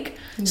league,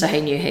 so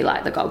he knew he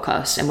liked the Gold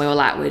Coast, and we were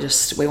like,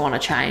 we want to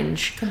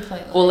change.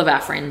 Completely. All of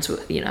our friends,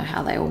 you know,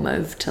 how they all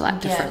moved to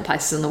like different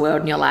places in the world,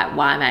 and you're like,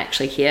 why am I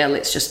actually here?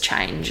 Let's just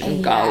change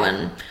and go.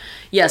 And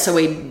so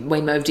we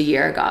moved a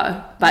year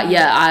ago. But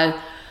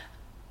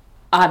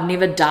I've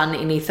never done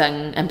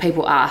anything, and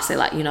people ask, they're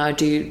like, you know,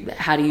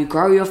 how do you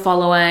grow your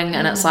following?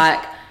 And it's like,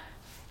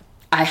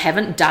 I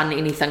haven't done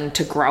anything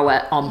to grow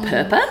it on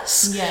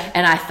purpose. Yeah.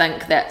 And I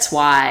think that's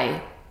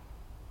why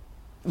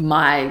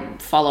my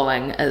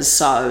following is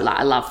so, like,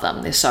 I love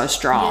them. They're so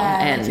strong.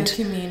 Yeah, and your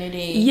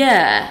community.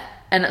 Yeah.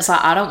 And it's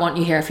like, I don't want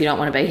you here if you don't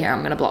want to be here. I'm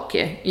going to block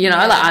you. You know,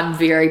 like, I'm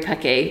very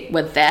picky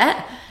with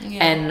that.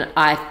 Yeah. And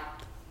I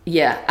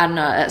don't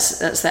know.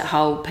 It's that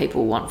whole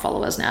people want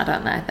followers now,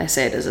 don't they? They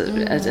see it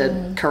as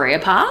a career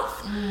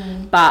path.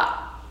 But,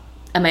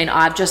 I mean,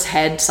 I've just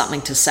had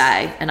something to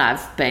say, and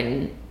I've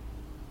been,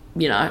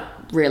 you know,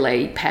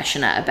 really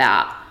passionate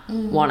about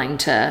wanting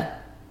to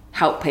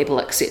help people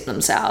accept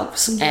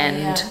themselves.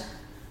 I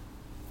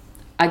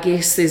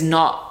guess there's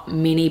not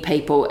many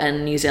people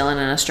in New Zealand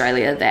and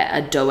Australia that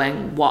are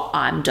doing what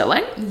I'm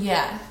doing.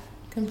 Yeah,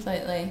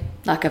 completely.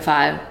 Like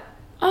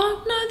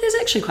there's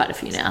actually quite a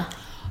few now.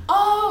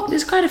 Oh,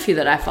 there's quite a few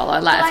that I follow.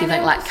 Like, if you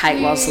think like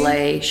Kate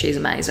Wasley, she's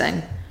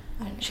amazing.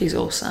 She's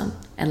awesome.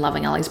 And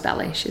Loving Ellie's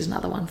Belly, she's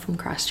another one from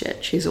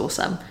Christchurch. She's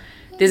awesome.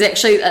 There's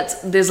actually,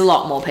 there's a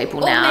lot more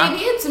people now. Or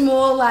maybe it's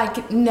more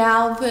like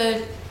now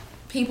that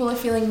people are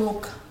feeling more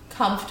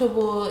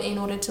comfortable in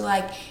order to,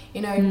 like,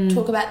 you know,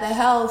 talk about their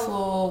health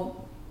or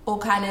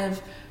kind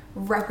of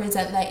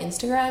represent their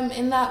Instagram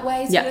in that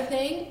way sort of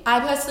thing. I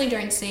personally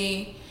don't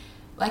see,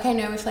 like, I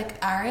know with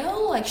like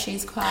Ariel, like,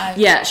 she's quite...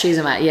 Yeah, she's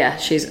amazing. Yeah,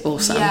 she's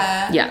awesome.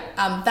 Yeah.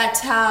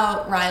 That's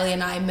how Riley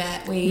and I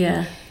met. We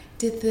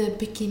did the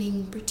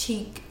beginning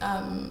boutique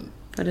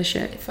photo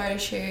shoot for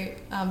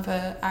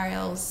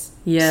Ariel's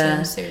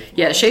swimsuit.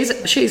 Yeah,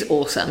 she's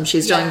awesome.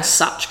 She's doing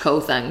such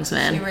cool things,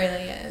 man. She really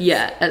is.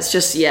 Yeah, it's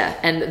just,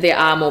 and there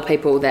are more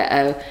people that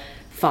are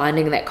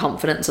finding that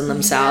confidence in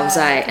themselves,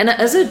 and it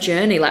is a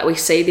journey. Like, we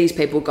see these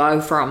people go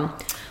from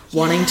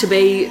wanting to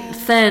be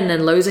thin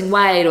and losing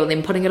weight, or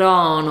then putting it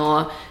on,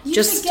 or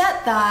you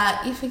forget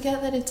that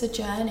it's a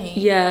journey.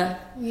 Yeah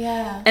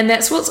And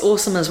that's what's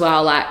awesome as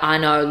well. Like, I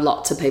know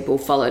lots of people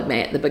followed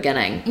me at the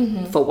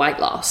beginning for weight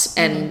loss,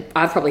 and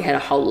I've probably had a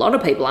whole lot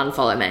of people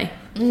unfollow me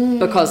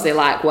because they're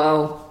like,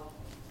 well,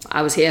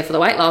 I was here for the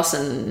weight loss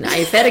and now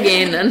you're fat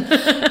again, and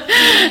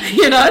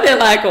you know, they're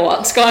like,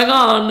 what's going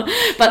on?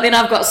 But then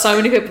I've got so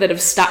many people that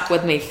have stuck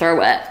with me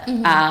through it,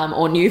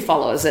 or new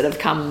followers that have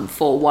come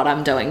for what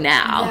I'm doing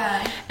now,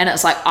 and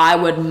it's like I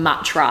would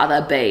much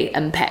rather be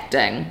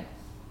impacting,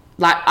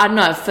 like, I don't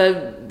know,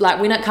 for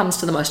like when it comes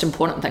to the most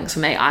important things for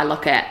me, I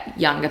look at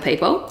younger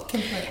people.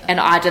 Completely. And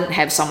I didn't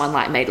have someone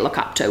like me to look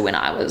up to when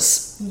I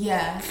was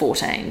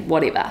 14,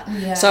 whatever.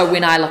 So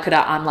when I look at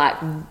it, I'm like,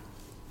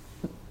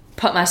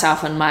 put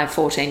myself in my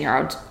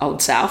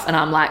 14-year-old self, and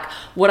I'm like,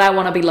 would I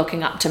want to be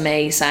looking up to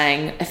me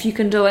saying, if you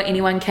can do it,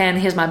 anyone can,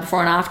 here's my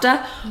before and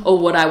after? Or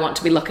would I want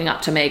to be looking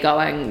up to me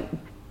going,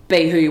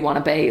 be who you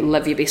want to be,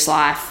 live your best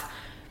life,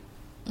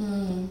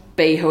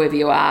 be whoever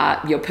you are,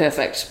 you're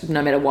perfect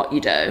no matter what you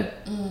do,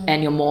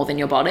 and you're more than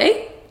your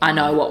body? I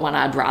know what one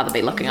I'd rather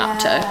be looking up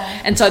to.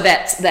 And so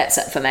that's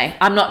it for me.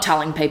 I'm not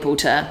telling people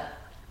to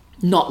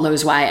not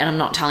lose weight, and I'm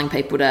not telling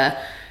people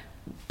to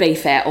be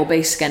fat or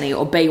be skinny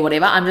or be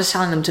whatever. I'm just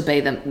telling them to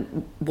be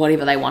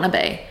whatever they want to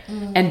be,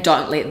 and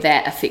don't let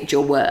that affect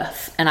your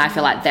worth. And I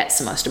feel like that's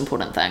the most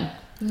important thing.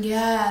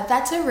 Yeah,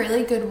 that's a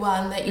really good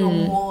one, that you're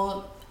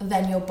more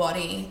than your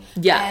body.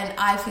 And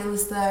I feel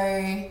as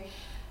though,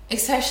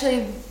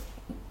 especially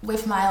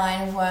with my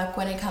line of work,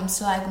 when it comes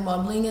to like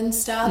modeling and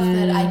stuff,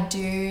 that I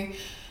do,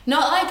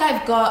 not like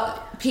I've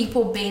got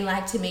people being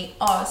like to me,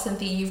 oh,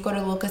 Cynthia, you've got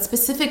to look a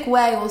specific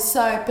way or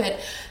so, but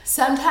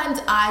sometimes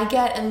I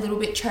get a little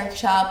bit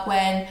choked up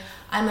when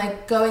I'm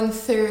like going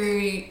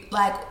through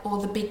like all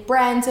the big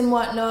brands and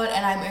whatnot,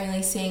 and I'm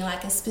only seeing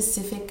like a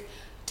specific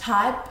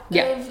type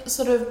of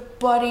sort of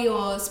body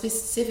or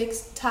specific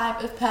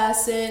type of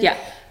person,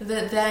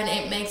 that then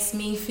it makes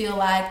me feel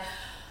like,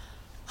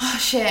 oh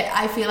shit,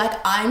 I feel like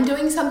I'm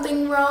doing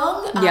something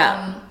wrong.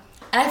 And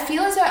I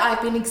feel as though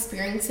I've been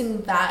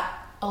experiencing that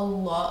a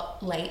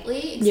lot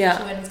lately,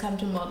 especially when it's come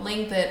to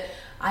modelling, that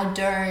I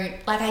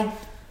don't, like, I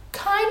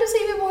kind of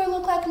see people who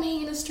look like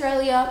me in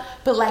Australia,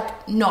 but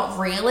like not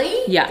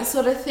really,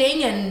 sort of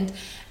thing. And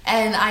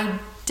I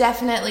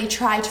definitely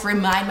try to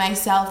remind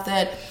myself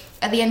that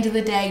at the end of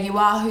the day, you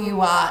are who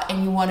you are,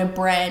 and you want a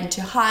brand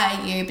to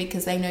hire you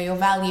because they know your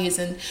values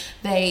and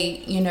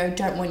they, you know,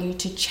 don't want you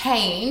to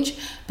change.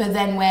 But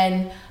then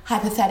when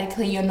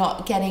hypothetically you're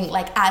not getting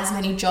like as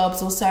many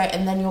jobs or so,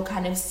 and then you're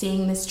kind of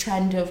seeing this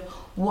trend of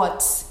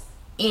what's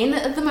in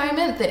at the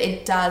moment, that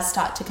it does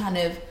start to kind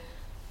of,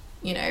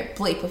 you know,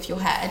 bleep with your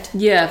head.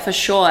 Yeah, for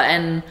sure.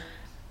 And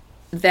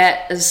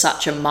that is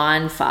such a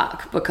mind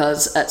fuck,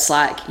 because it's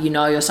like, you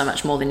know, you're so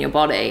much more than your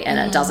body, and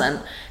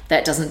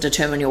that doesn't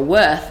determine your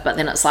worth. But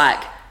then it's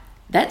like,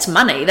 that's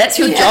money, that's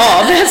your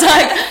job. It's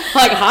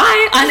like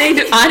hi,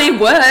 I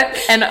need work,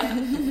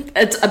 and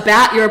it's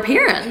about your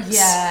appearance.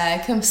 Yeah,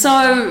 completely.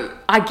 So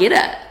I get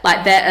it.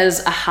 Like, that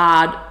is a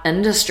hard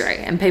industry,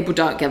 and people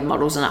don't give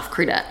models enough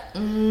credit.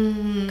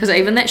 Because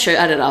even that shoot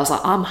I did, I was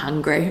like, I'm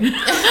hungry.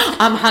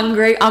 I'm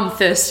hungry, I'm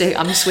thirsty,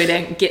 I'm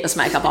sweating, get this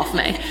makeup off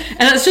me.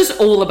 And it's just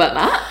all a bit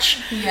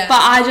much. But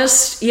I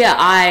just,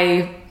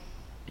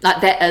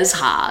 like, that is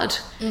hard.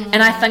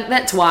 And I think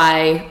that's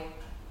why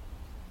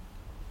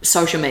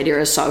social media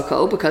is so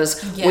cool,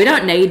 because we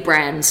don't need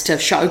brands to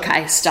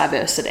showcase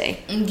diversity.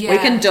 We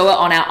can do it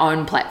on our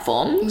own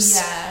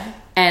platforms.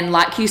 And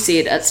like you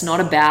said, it's not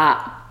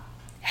about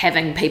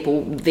having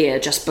people there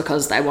just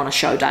because they want to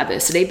show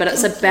diversity, but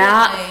it's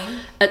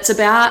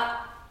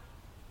about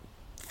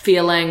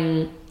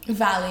feeling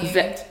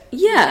valued.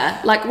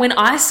 Like when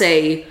I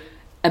see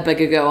a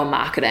bigger girl in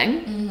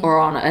marketing or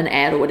on an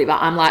ad or whatever,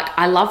 I'm like,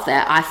 I love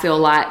that. I feel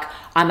like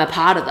I'm a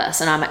part of this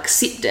and I'm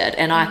accepted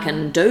and I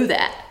can do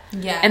that.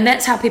 And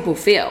that's how people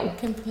feel.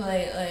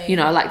 Completely. You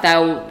know, like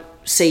they'll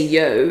see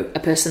you, a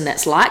person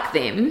that's like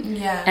them,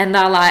 and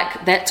they're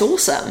like, that's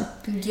awesome.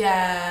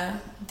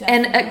 Definitely.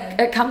 And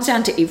it comes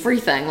down to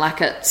everything.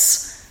 Like,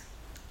 it's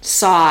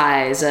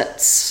size,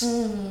 it's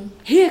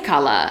hair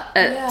colour,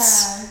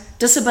 it's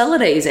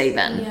disabilities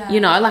even. You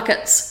know, like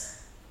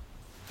it's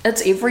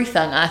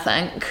everything, I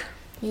think.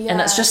 And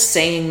it's just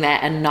seeing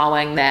that and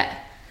knowing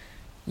that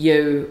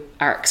you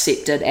are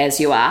accepted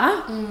as you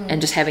are, and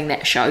just having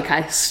that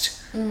showcased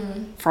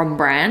from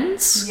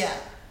brands.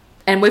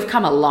 And we've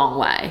come a long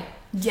way.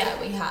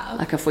 Yeah, we have.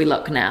 Like, if we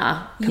look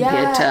now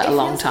compared to a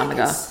long time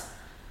ago.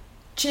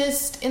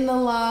 Just in the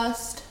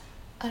last,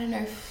 I don't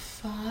know,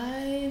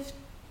 5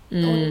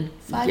 to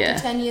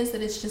 10 years,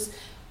 that it's just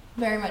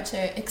very much so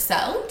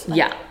excelled.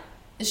 Like,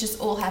 it's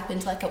just all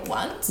happened like at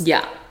once.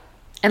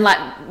 And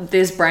like,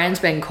 there's brands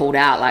being called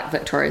out, like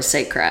Victoria's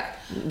Secret.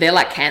 They're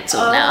like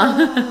cancelled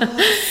now.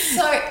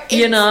 So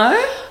you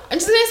know? I'm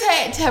just going to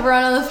say it to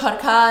everyone on the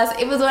podcast.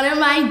 It was one of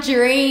my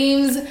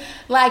dreams,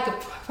 like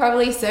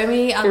probably so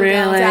many other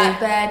girls out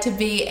there, to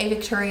be a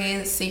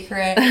Victoria's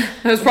Secret.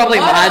 It was probably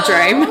my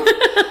dream.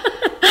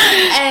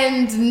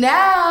 And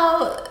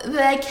now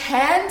they're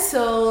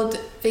cancelled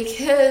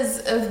because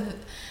of,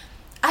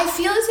 I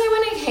feel as though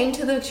when it came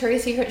to the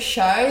Victoria's Secret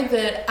show,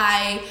 that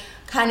I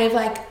kind of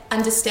like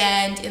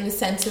understand in the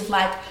sense of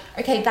like,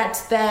 okay,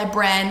 that's their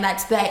brand,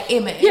 that's their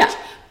image.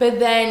 But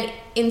then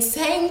in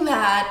saying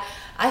that,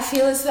 I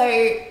feel as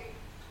though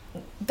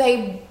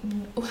they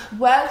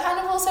were kind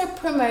of also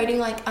promoting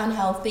like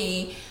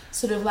unhealthy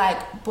sort of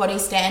like body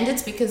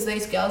standards, because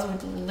those girls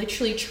would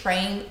literally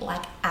train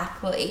like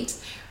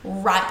athletes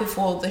right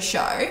before the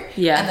show,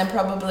 Yeah. and then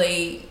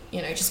probably,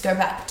 you know, just go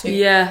back to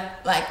Yeah.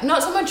 like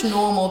not so much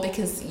normal,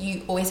 because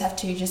you always have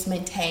to just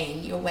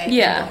maintain your weight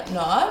Yeah. and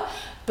whatnot.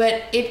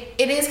 But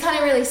it is kind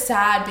of really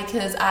sad,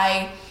 because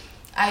I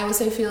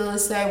also feel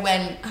as though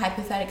when,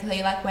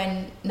 hypothetically, like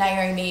when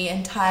Naomi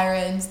and Tyra,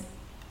 and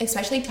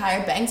especially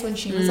Tyra Banks, when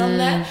she was on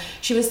there,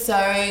 she was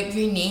so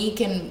unique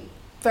and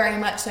very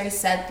much so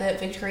said that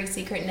Victoria's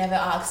Secret never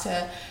asked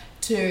her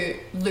to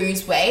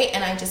lose weight.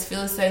 And I just feel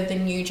as though the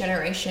new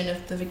generation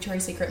of the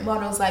Victoria's Secret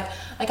models, like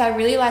I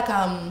really like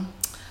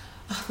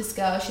this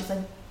girl, she's like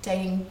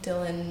dating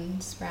Dylan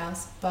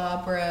Sprouse,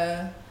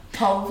 Barbara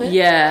Pulvin.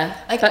 Yeah,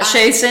 Like, but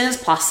she's seen as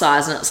plus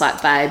size, and it's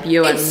like, babe,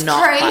 you are It's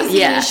not. crazy.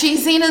 Yeah,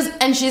 She's seen as,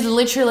 and she's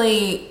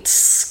literally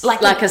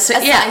like a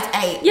size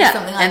 8 yeah, or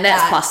something like and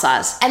that's that. plus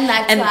size, And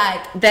that's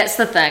like, that's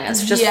the thing.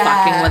 It's just Yeah,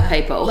 fucking with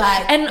people,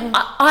 like- and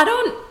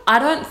I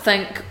don't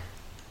think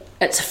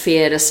it's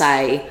fair to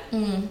say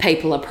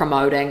people are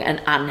promoting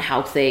an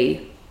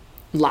unhealthy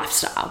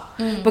lifestyle,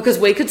 because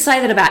we could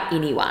say that about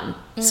anyone.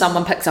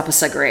 Someone picks up a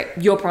cigarette,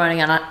 you're promoting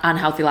an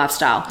unhealthy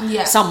lifestyle.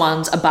 Yeah.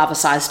 Someone's above a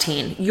size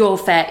 10, you're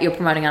fat, you're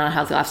promoting an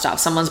unhealthy lifestyle.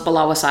 Someone's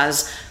below a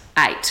size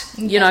 8,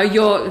 you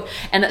know,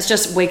 and it's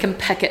just, we can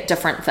pick at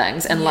different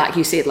things, and like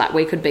you said, like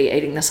we could be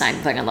eating the same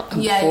thing and look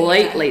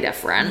completely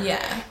different,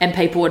 and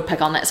people would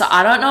pick on that. So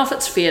I don't know if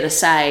it's fair to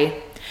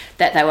say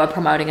that they were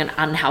promoting an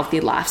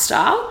unhealthy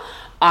lifestyle.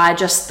 I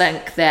just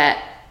think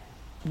that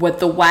with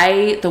the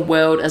way the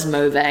world is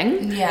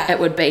moving, it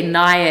would be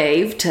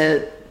naive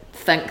to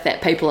think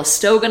that people are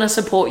still going to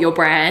support your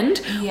brand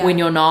when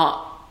you're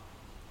not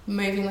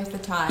moving with the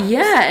times.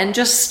 Yeah, and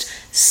just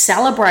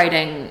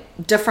celebrating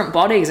different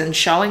bodies and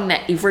showing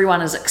that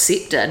everyone is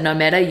accepted, no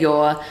matter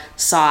your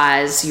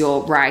size,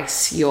 your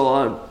race,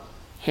 your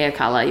hair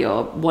color,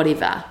 your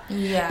whatever.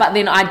 Yeah. But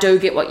then I do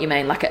get what you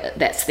mean, like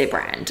that's their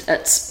brand.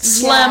 It's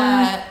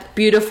slim,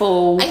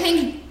 beautiful. I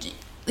think,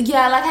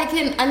 like I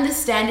can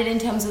understand it in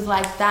terms of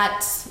like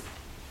that's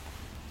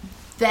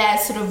their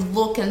sort of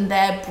look and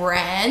their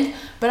brand,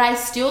 but I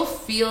still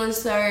feel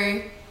as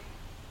though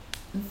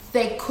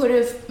they could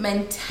have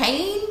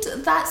maintained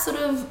that sort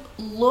of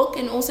look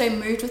and also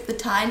moved with the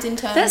times in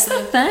terms That's the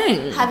of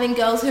thing. having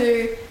girls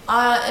who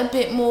are a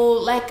bit more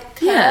like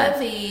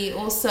curvy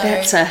also.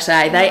 That's it,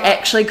 eh? They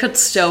actually could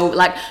still,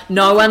 like,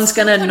 no one's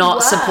going to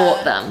not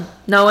support them.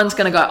 No one's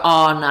going to go,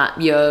 oh, nah,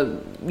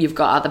 you've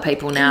got other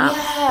people now.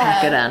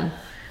 Pack it in.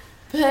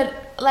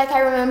 But, like, I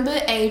remember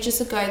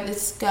ages ago,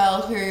 this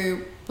girl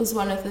who was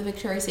one of the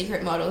Victoria's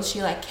Secret models,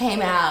 she, like,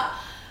 came out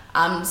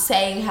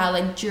saying how,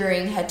 like,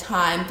 during her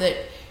time that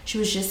she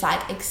was just,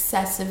 like,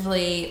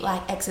 excessively,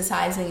 like,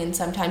 exercising, and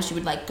sometimes she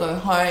would, like, go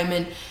home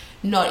and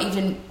not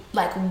even,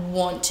 like,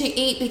 want to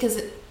eat, because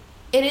it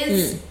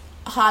is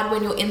hard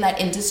when you're in that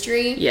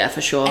industry. Yeah,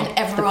 for sure. And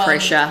everyone the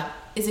pressure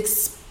is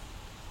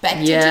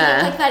expected to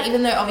look like that,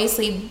 even though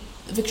obviously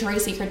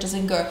Victoria's Secret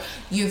doesn't go,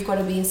 you've got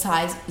to be a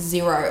size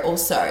 0 or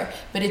so,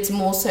 but it's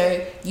more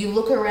so you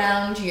look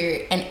around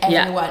you and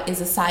everyone is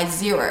a size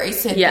 0,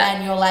 so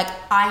then you're like,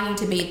 I need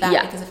to be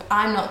that, because if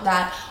I'm not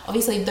that,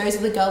 obviously those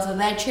are the girls that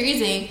they're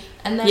choosing,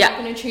 and they're not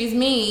going to choose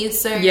me,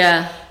 so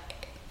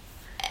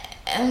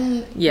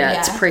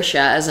it's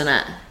pressure, isn't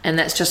it? And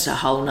that's just a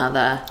whole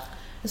nother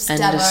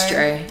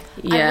industry.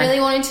 I really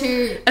wanted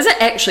to... Is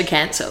it actually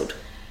cancelled?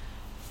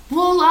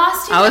 Well,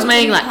 last year... I was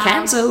meaning like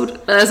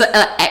cancelled, but is it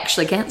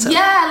actually cancelled?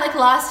 Yeah, like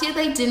last year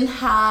they didn't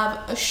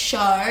have a show.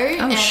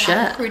 Oh, shit.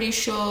 I'm pretty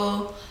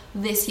sure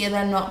this year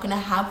they're not going to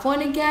have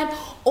one again.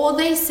 Or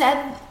they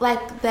said,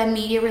 like, their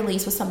media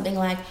release was something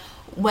like,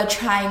 we're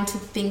trying to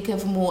think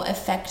of more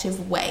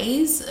effective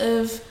ways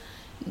of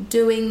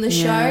doing the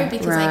show,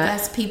 because I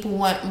guess people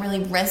weren't really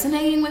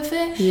resonating with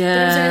it. But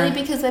it was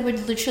only because they were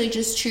literally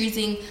just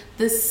choosing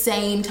the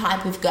same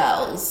type of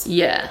girls.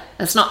 Yeah,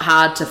 it's not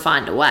hard to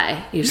find a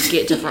way. You just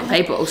get different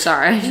people.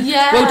 Sorry.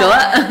 Yeah. We'll do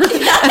it.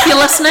 If you're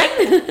listening,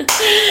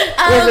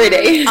 we're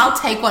ready. I'll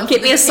take one.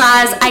 Get me a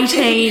size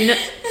 18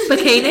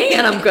 bikini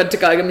and I'm good to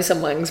go. Give me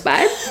some wings,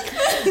 babe.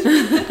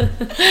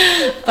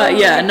 But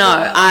and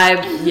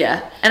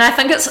I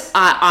think it's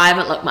I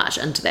haven't looked much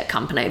into that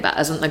company, but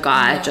isn't the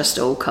guy just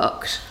all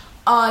cooked?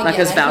 Like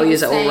his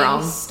values are all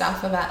wrong.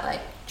 Stuff about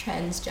like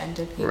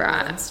transgender people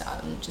and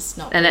stuff, and just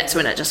not. And that's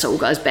when it just all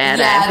goes bad.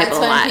 And people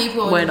are like,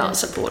 we're not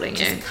supporting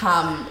you.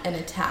 Come and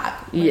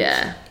attack.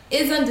 Yeah,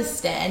 is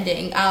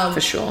understanding.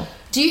 For sure.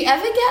 Do you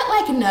ever get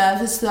like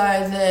nervous though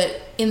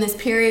that in this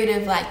period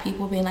of like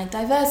people being like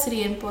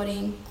diversity and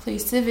body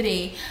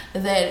inclusivity,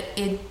 that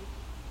it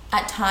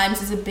at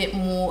times is a bit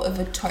more of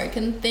a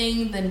token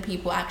thing than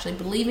people actually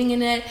believing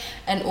in it,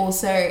 and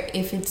also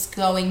if it's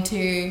going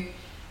to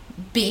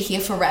be here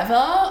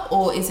forever,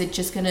 or is it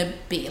just going to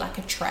be like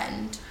a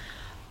trend?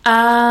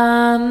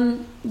 I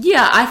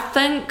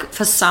think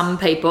for some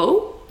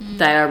people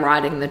they are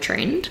riding the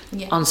trend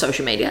on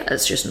social media.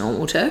 It's just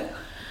normal too.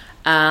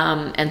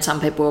 And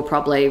some people will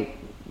probably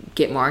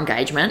get more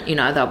engagement. You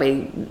know, they'll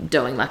be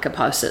doing like a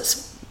post that's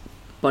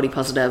body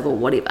positive or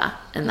whatever,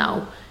 and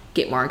they'll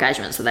get more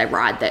engagement, so they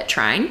ride that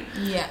train.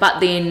 Yeah. But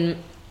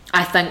then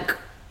I think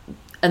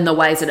in the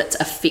ways that it's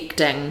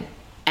affecting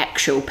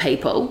actual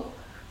people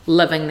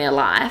living their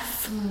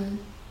life,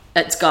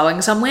 it's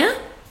going somewhere.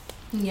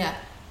 Yeah.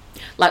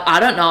 Like, I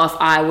don't know if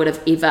I would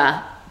have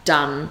ever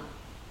done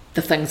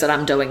the things that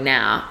I'm doing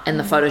now and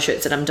the photo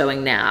shoots that I'm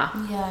doing now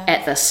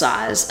at this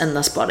size and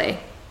this body.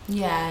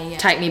 Yeah.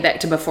 Take me back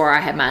to before I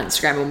had my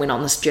Instagram and went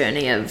on this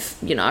journey of,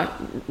 you know,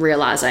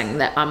 realizing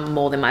that I'm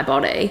more than my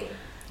body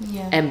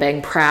and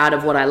being proud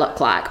of what I look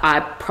like.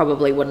 I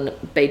probably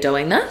wouldn't be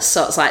doing this.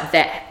 So it's like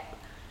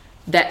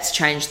that's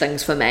changed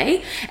things for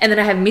me. And then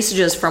I have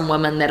messages from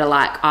women that are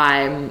like,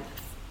 I'm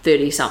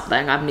 30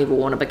 something, I've never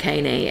worn a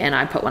bikini and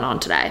I put one on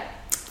today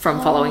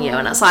from following you.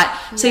 And it's like,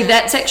 see,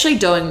 that's actually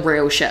doing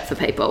real shit for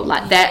people.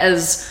 Like, that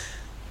is,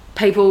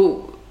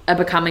 people are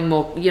becoming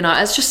more, you know,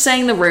 it's just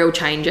seeing the real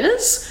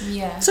changes.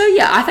 So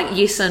I think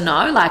yes and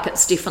no. Like,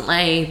 it's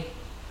definitely,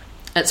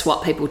 it's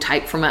what people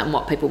take from it and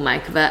what people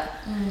make of it.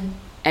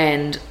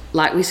 And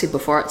like we said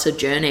before, it's a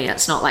journey.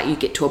 It's not like you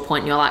get to a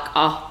point and you're like,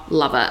 oh,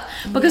 love it,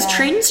 because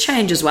trends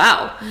change as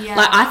well.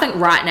 Like, I think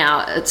right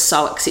now it's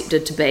so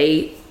accepted to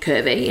be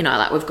curvy, you know,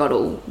 like we've got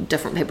all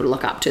different people to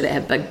look up to that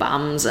have big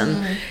bums,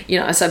 and you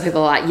know, so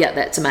people are like, yeah,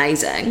 that's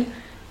amazing.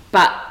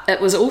 But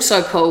it was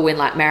also cool when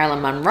like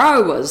Marilyn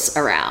Monroe was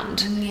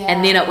around,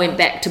 and then it went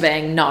back to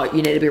being, no,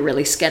 you need to be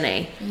really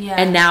skinny,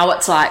 and now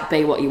it's like,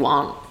 be what you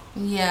want.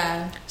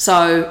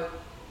 So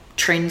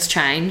trends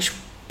change,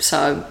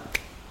 so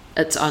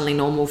it's only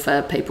normal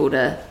for people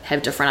to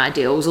have different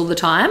ideals all the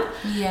time.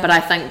 But I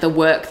think the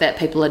work that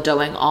people are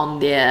doing on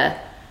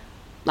their,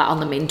 like on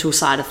the mental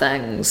side of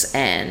things,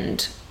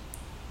 and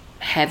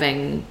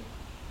having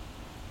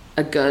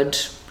a good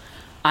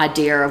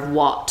idea of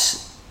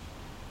what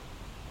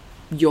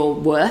you're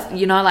worth,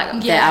 you know,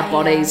 like that our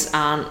bodies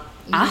aren't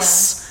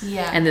us,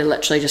 and they're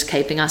literally just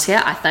keeping us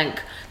here. I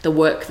think the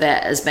work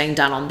that is being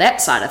done on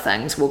that side of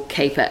things will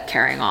keep it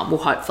carrying on. Well,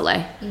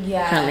 hopefully.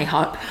 Can only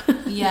hope.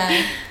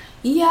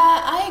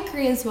 I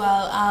agree as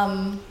well.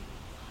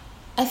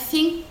 I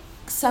think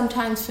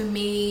sometimes for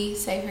me,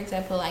 say for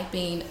example, like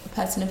being a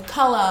person of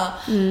color,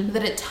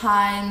 that at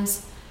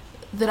times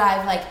that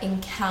I've like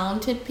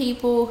encountered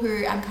people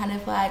who I'm kind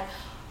of like,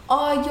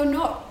 oh, you're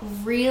not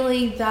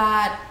really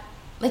that,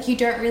 like, you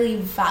don't really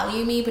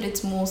value me, but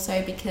it's more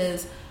so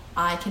because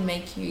I can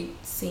make you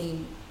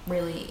seem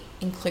really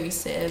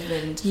inclusive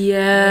and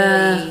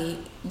really,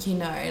 you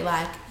know,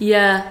 like,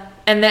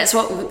 and that's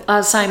what I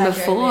was saying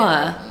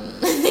before.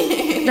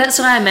 That's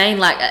what I mean,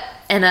 like,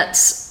 and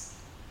it's,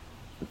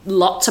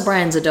 lots of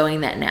brands are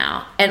doing that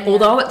now, and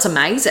although it's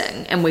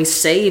amazing, and we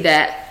see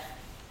that,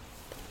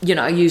 you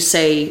know, you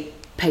see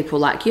people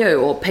like you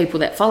or people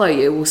that follow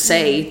you will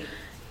see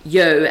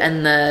you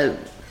in the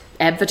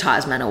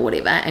advertisement or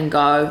whatever and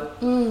go,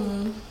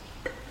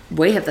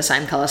 we have the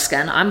same colour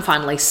skin. I'm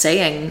finally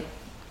seeing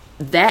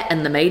that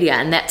in the media,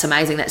 and that's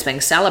amazing, that's being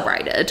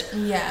celebrated.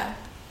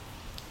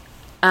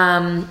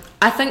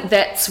 I think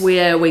that's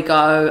where we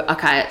go,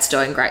 okay, it's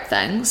doing great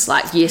things.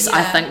 Like, yes,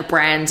 I think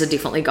brands are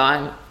definitely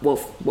going,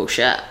 well,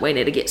 shit, we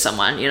need to get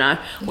someone, you know,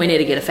 we need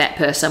to get a fat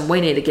person,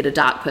 we need to get a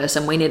dark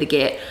person, we need to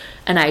get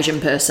an Asian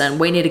person,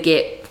 we need to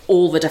get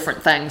all the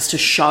different things to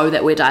show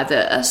that we're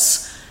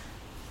diverse.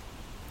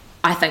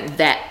 I think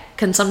that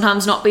can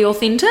sometimes not be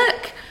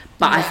authentic,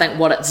 but I think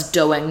what it's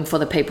doing for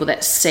the people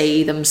that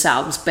see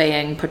themselves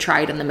being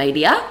portrayed in the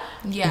media,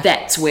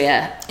 that's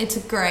where it's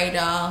a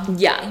greater.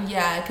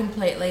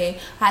 Completely.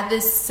 I had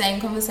this same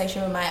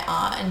conversation with my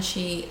aunt, and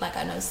she, like,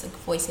 I know it's like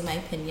voicing my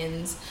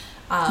opinions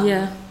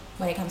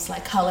when it comes to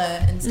like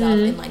color and stuff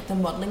in like the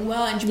modeling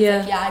world, and she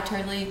was like, I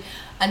totally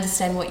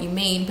understand what you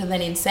mean, but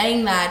then in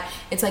saying that,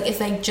 it's like, if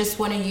they just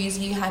want to use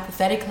you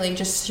hypothetically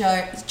just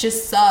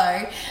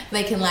so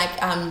they can like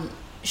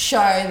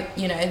show,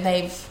 you know,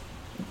 they've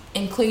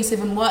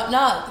inclusive and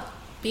whatnot,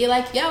 be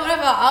like,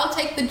 whatever, I'll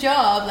take the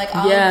job, like,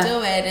 I'll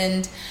do it.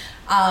 And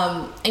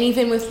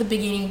even with the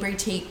beginning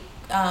boutique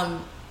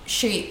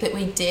shoot that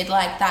we did,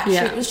 like, that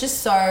shoot was just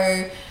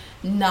so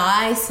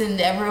nice, and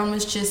everyone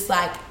was just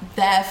like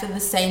there for the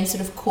same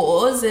sort of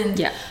cause.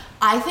 And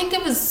I think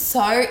it was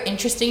so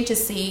interesting to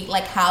see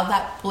like how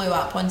that blew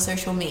up on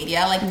social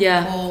media. Like,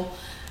 people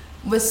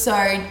were so,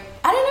 I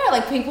don't know,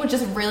 like, people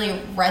just really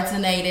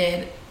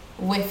resonated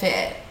with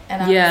it,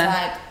 and I was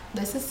like,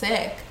 this is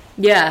sick.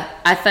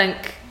 I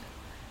think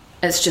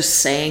it's just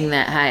seeing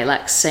that, hey,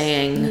 like,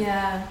 seeing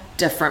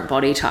different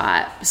body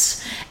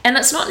types, and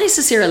it's not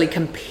necessarily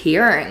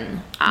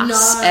comparing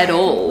us at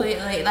all.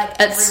 Completely. Like,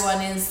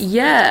 everyone is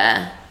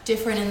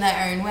different in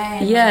their own way,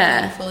 and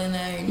beautiful in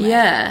their own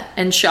way.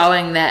 And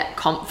showing that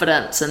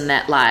confidence and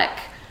that like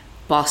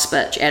boss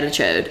bitch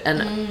attitude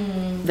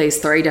in these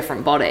three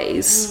different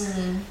bodies.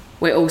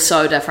 We're all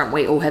so different.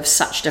 We all have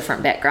such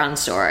different background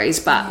stories,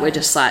 but we're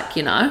just like,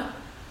 you know,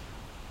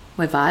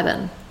 we're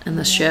vibing in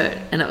this shoot,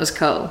 and it was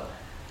cool.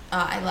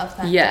 Oh, I love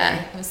that. Yeah.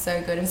 Day. It was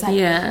so good. It was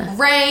like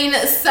rain,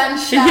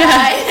 sunshine.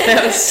 Yeah,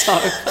 that was so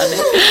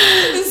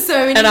funny. So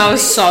many and I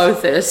was things. so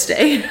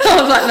thirsty.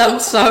 I was like, that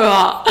was so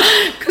hot.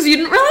 Because you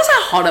didn't realise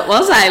how hot it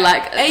was,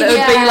 Like, it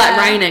would be like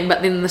raining,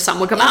 but then the sun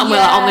would come out and we're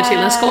like on the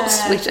tennis court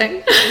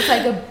sweating. It's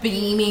like a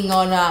beaming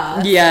on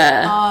us.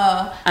 Yeah.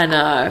 Oh. I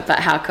know, but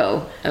how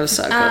cool. It was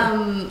so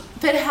cool.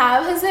 But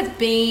how has it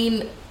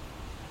been?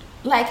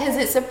 Like, has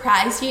it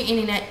surprised you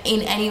in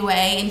any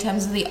way in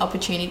terms of the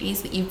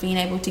opportunities that you've been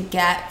able to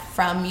get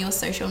from your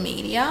social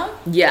media?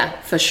 Yeah,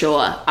 for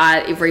sure.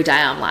 Every day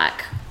I'm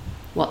like,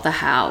 what the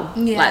hell?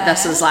 Yeah. Like,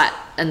 this is like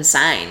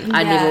insane.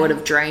 I never would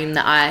have dreamed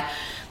that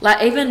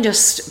like, even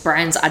just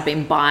brands I'd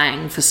been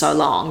buying for so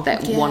long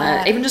that want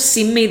to even just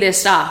send me their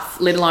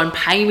stuff, let alone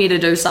pay me to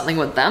do something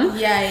with them.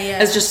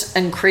 Yeah. It's just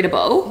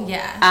incredible.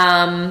 Yeah.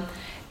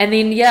 And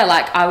then,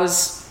 like, I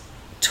was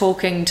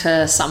talking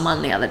to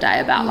someone the other day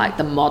about like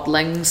the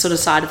modeling sort of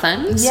side of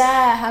things.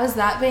 Yeah, how's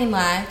that been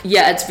like?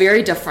 Yeah, it's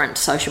very different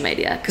to social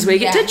media because we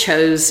get to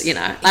choose,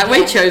 like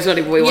we choose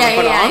whatever we want to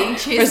put on.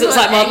 Whereas it's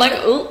like modeling,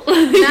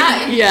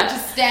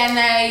 just stand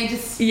there, you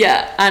just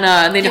I know,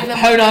 and then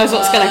who knows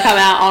what's going to come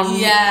out on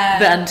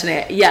the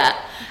internet.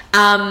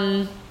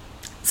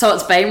 So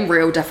it's been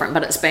real different,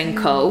 but it's been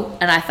cool,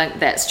 and I think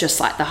that's just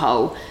like the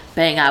whole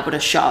being able to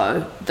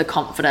show the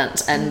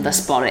confidence in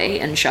this body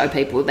and show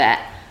people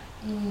that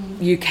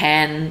you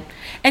can,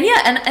 and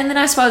then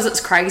I suppose it's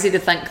crazy to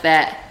think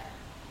that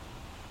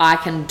I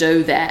can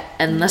do that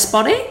in this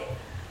body.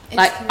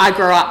 Like, I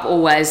grew up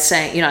always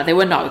saying, there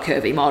were no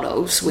curvy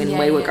models when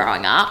we were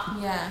growing up.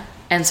 Yeah.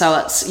 And so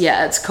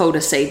it's cool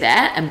to see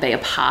that and be a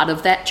part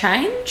of that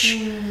change.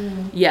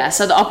 Yeah,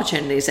 so the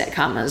opportunities that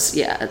come is,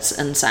 it's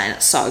insane.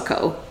 It's so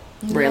cool.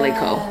 Really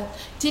cool.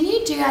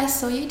 I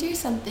saw you do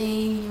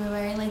something, you were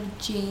wearing like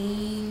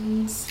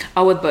jeans.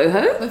 Oh, with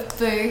Boohoo? With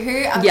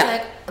Boohoo. I was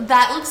like,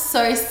 that looks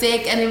so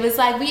sick. And it was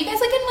like, were you guys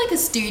like in like a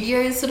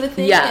studio sort of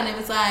thing? Yeah. And it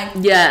was like...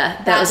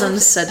 Yeah, that was in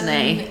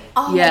Sydney.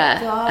 Oh my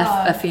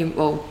God. A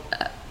few,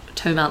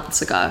 2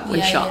 months ago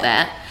we shot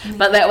that.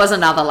 But that was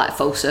another like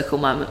full circle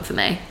moment for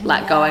me.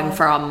 Like going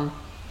from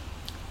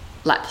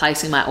like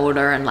placing my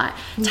order and like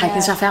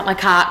taking stuff out my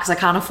cart because I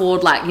can't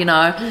afford like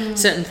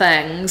certain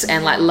things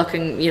and like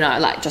looking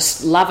like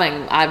just loving.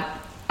 I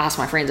asked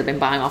my friends, I've been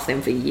buying off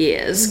them for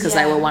years because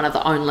they were one of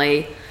the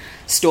only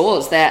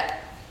stores that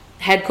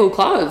had cool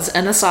clothes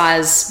in a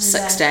size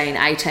 16,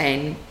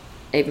 18,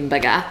 even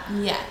bigger.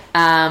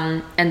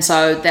 And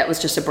so that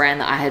was just a brand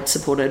that I had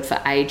supported for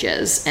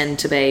ages, and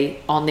to be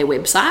on their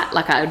website,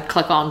 like I would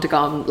click on to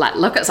go and like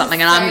look at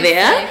something and I'm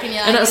there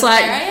and it's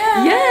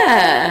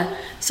like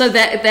so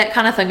that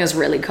kind of thing is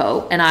really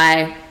cool. And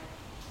I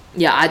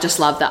just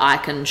love that I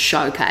can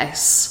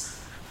showcase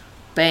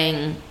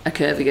being a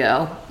curvy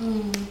girl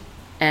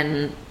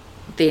and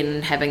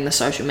then having the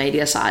social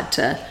media side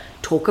to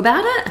talk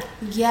about it.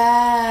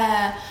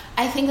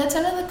 I think that's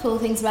one of the cool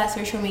things about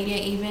social media,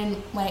 even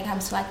when it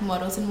comes to like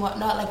models and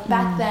whatnot. Like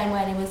back then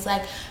when it was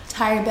like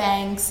Tyra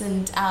Banks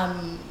and I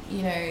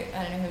don't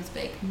know who was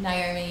big,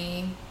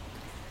 Naomi,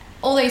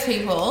 all these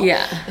people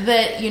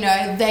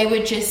that they were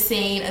just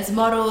seen as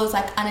models,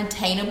 like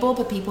unattainable,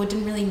 but people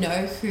didn't really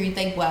know who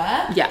they were.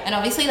 And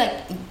obviously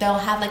like they'll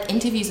have like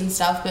interviews and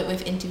stuff, but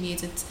with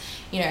interviews it's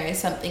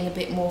something a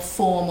bit more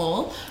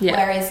formal,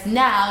 whereas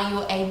now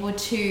you're able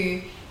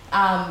to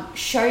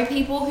show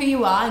people who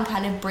you are and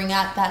kind of bring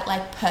out that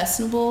like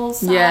personable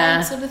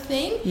side sort of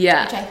thing, which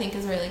I think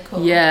is really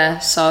cool.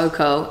 So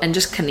cool. And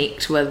just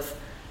connect with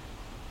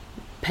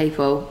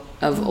people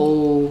of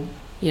all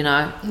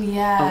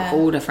of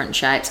all different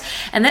shapes.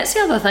 And that's the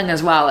other thing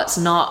as well, it's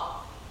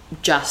not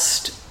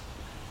just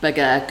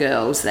bigger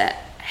girls that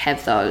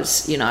have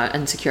those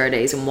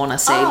insecurities and want to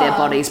see their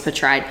bodies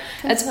portrayed.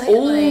 Completely. It's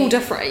all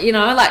different,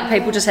 like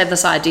people just have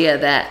this idea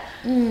that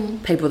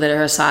people that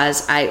are a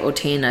size 8 or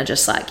 10 are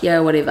just like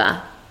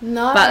whatever.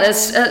 No, but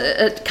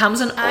it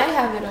comes in. I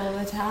have it all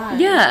the time.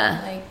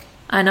 Like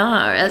I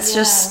know, it's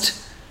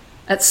just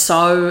it's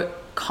so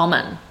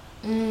common.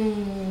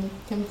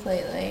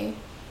 Completely.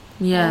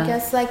 I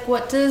guess like,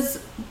 what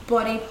does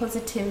body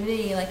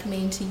positivity like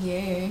mean to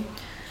you?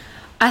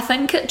 I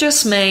think it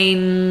just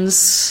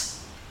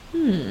means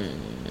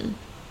it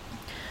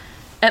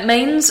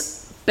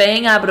means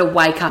being able to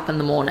wake up in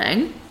the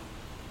morning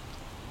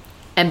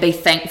and be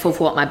thankful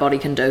for what my body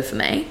can do for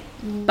me,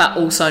 but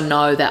also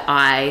know that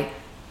I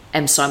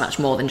am so much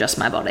more than just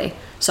my body.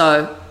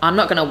 So I'm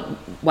not going to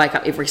wake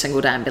up every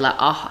single day and be like,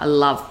 oh, I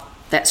love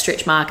that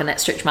stretch mark and I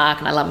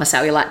love my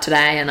cellulite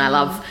today and I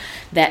love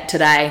that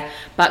today,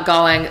 but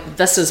going,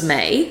 this is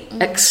me,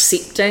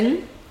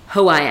 accepting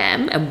who I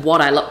am and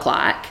what I look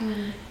like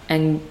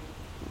and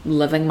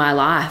living my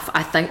life.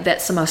 I think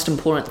that's the most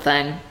important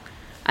thing.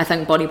 I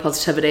think body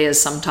positivity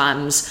is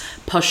sometimes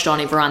pushed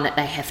on everyone that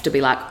they have to be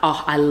like,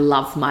 oh, I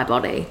love my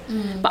body.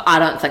 But I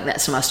don't think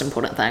that's the most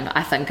important thing.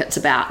 I think it's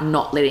about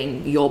not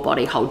letting your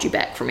body hold you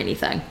back from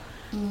anything.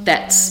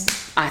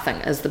 That's, I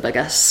think, is the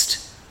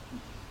biggest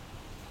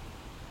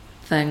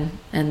thing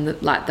and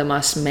the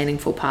most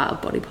meaningful part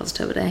of body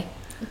positivity.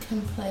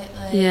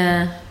 Completely.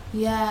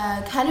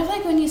 Yeah, kind of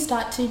like when you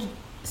start to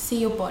see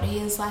your body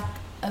as like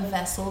a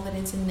vessel that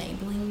is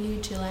enabling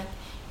you to like,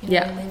 you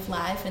know, live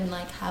life and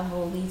like have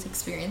all these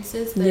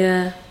experiences.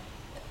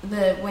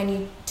 That when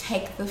you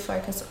take the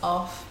focus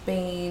off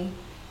being,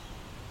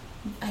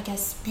 I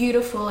guess,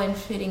 beautiful and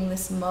fitting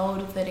this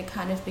mold, that it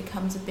kind of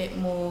becomes a bit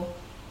more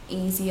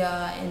easier,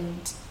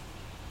 and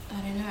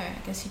I don't know, I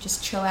guess you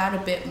just chill out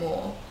a bit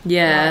more.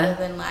 Yeah.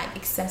 Rather than like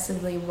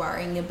excessively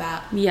worrying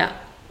about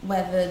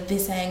whether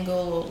this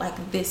angle or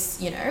like this,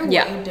 you know, what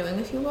you're doing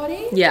with your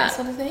body. Yeah. That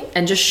sort of thing.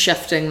 And just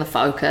shifting the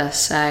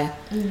focus,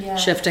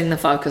 shifting the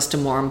focus to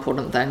more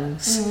important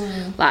things.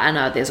 Like, I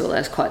know there's all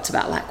those quotes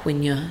about like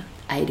when you're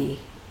 80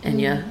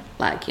 and you're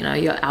like, you know,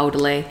 you're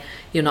elderly,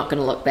 you're not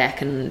going to look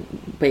back and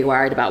be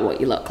worried about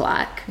what you look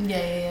like.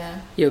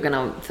 You're going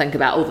to think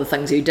about all the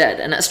things you did,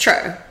 and it's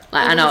true.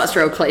 Like, I know it's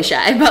real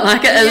cliche, but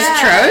like it is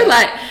true.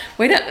 Like,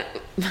 we don't.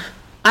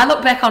 I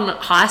look back on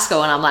high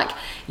school and I'm like,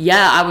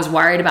 I was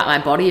worried about my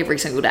body every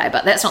single day,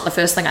 but that's not the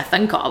first thing I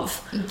think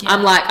of.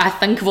 I'm like, I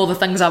think of all the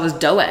things I was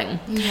doing,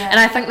 and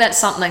I think that's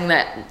something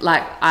that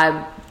like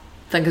I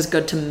think is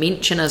good to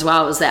mention as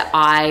well, is that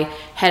I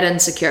had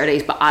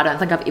insecurities, but I don't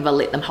think I've ever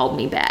let them hold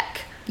me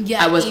back.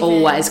 I was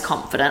always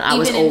confident. I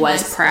was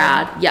always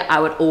proud. I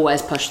would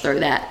always push through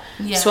that.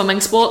 Swimming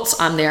sports,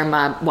 I'm there in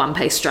my one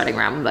piece strutting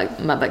around with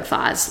my big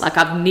thighs. Like,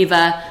 I've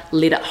never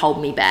let it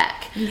hold me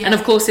back. And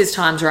of course there's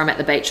times where I'm at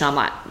the beach and I'm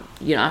like,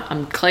 you know,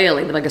 I'm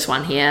clearly the biggest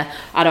one here.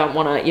 I don't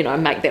want to, you know,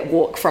 make that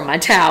walk from my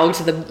towel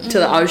to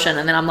the ocean.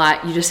 And then I'm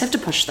like, you just have to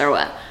push through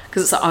it,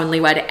 because it's the only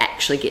way to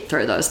actually get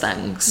through those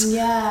things.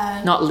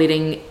 Not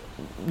letting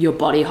your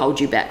body hold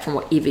you back from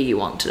whatever you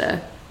want to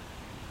do.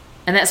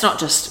 And that's not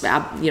just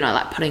about, you know,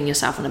 like putting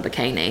yourself in a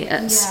bikini.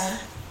 It's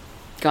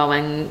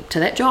going to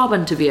that job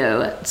interview.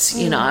 It's,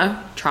 you know,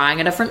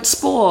 trying a different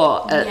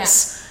sport.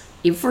 It's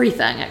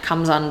everything. It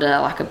comes under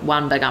like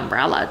one big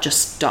umbrella.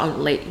 Just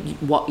don't let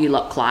what you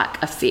look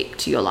like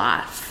affect your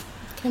life.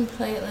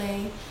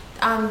 Completely.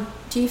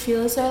 Do you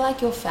feel as though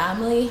like your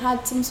family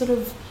had some sort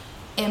of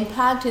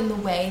impact in the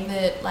way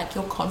that like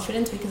your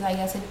confidence, because I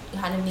guess it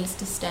kind of needs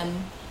to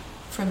stem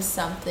from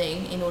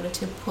something in order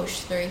to push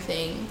through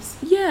things?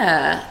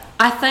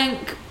 I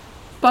think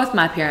both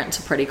my parents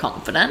are pretty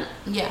confident.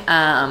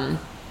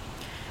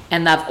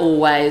 And they've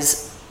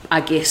always,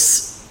 I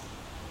guess,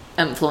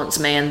 influenced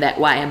me in that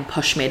way and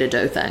pushed me to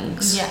do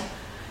things.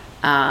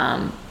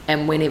 And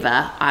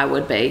whenever I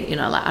would be, you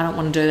know, like, I don't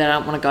want to do that, I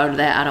don't want to go to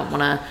that, I don't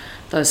want to,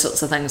 those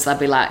sorts of things, they'd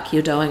be like,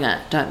 you're doing it,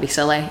 don't be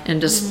silly. And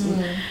just,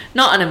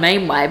 not in a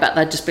mean way, but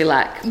they'd just be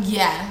like,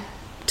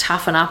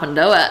 toughen up and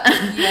do it.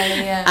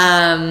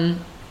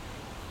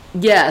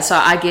 So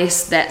I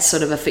guess that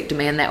sort of affected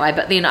me in that way.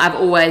 But then I've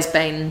always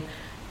been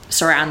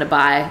surrounded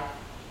by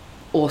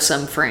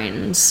awesome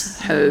friends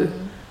who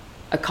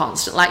are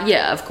constant, like,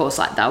 of course,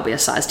 like, they'll be a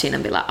size 10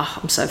 and be like, oh,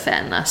 I'm so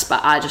fat in this,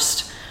 but I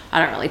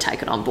don't really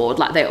take it on board.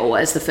 Like, they're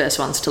always the first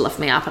ones to lift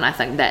me up, and I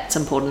think that's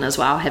important as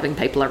well, having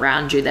people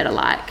around you that are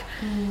like,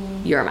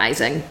 you're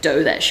amazing,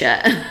 do that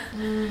shit.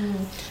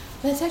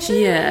 That's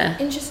actually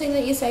interesting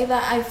that you say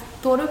that. I've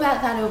thought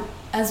about that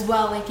as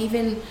well. Like,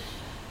 even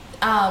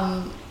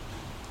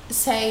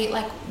say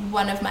like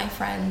one of my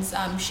friends,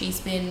 she's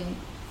been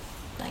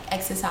like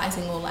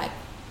exercising or like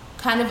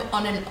kind of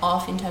on and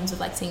off in terms of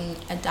like seeing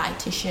a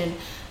dietitian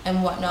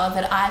and whatnot,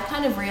 that I've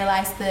kind of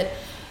realized that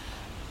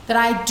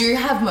I do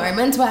have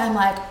moments where I'm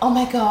like, oh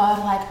my god,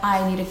 like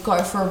I need to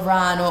go for a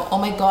run, or oh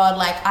my god,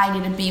 like I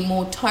need to be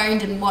more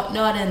toned and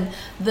whatnot. And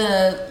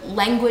the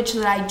language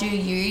that I do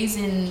use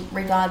in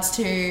regards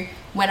to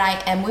when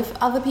I am with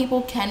other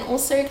people can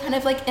also kind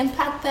of like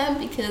impact them,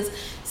 because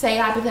say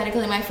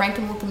hypothetically my friend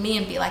can look at me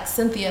and be like,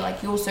 Cynthia,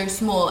 like you're so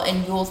small,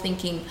 and you're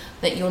thinking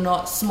that you're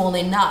not small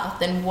enough,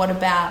 then what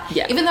about,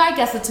 even though I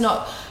guess it's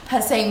not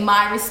per se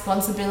my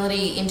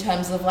responsibility in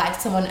terms of like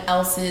someone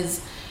else's,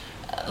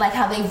 like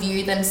how they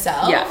view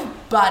themselves,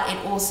 but it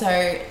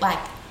also, like,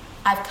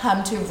 I've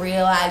come to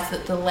realize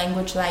that the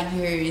language that I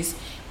use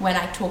when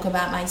I talk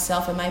about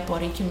myself and my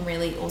body can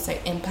really also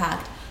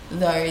impact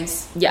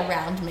those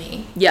around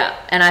me.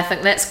 And I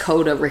think that's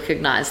cool to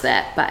recognize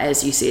that, but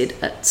as you said,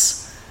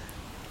 it's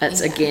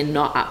again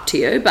not up to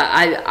you. But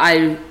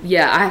I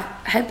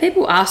have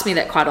people ask me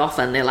that quite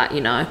often. They're like,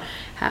 you know,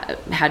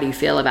 how do you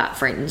feel about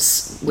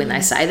friends when they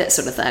say that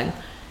sort of thing?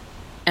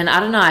 And I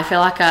don't know, I feel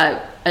like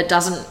it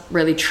doesn't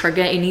really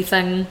trigger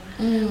anything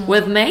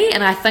with me,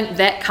 and I think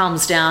that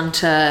comes down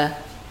to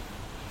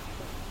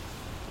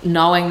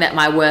knowing that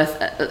my worth,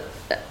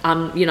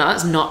 you know,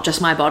 it's not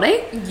just my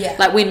body.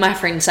 Like when my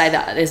friends say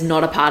that, there's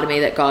not a part of me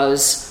that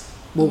goes,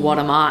 well, what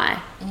am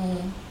I?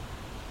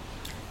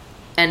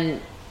 And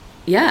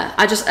it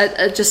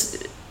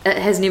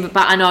has never,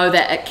 but I know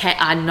that it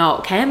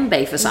can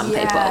be for some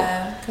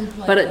people,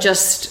 completely. But it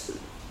just,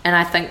 and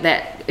I think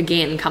that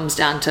again comes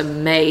down to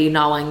me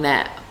knowing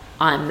that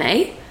I'm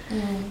me.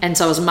 And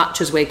so as much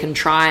as we can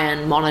try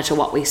and monitor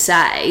what we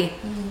say,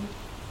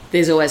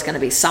 there's always going to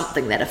be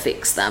something that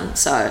affects them.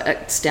 So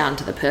it's down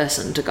to the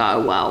person to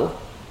go, well,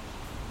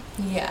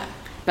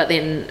 but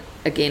then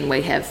again,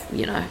 we have,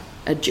 you know,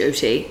 a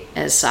duty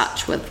as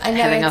such with I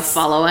know, having a it's-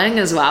 following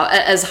as well.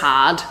 It is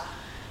hard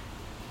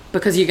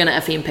because you're going to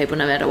offend people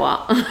no matter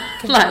what.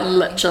 Like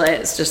literally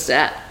it's just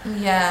that.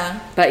 Yeah.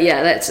 But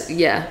yeah,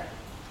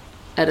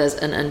 it is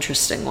an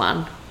interesting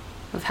one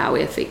of how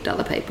we affect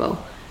other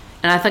people.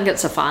 And I think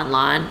it's a fine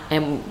line,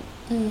 and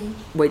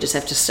we just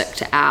have to stick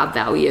to our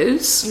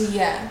values.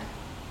 Yeah.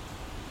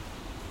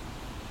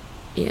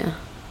 Yeah.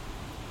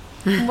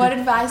 What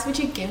advice would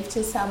you give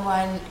to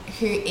someone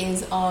who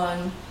is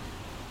on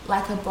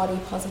like a body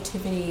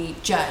positivity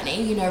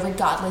journey, you know,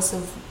 regardless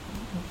of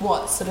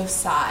what sort of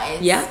size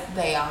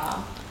they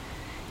are?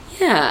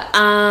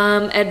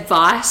 Yeah.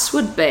 Advice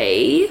would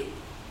be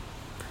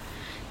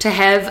to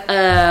have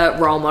a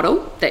role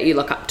model that you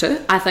look up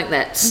to. I think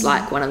that's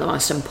like one of the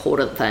most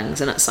important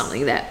things, and it's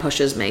something that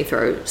pushes me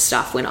through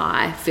stuff when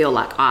I feel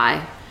like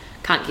I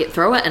can't get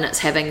through it, and it's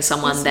having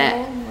someone Who's that...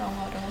 your role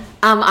model?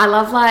 I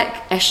love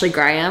like Ashley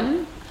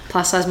Graham,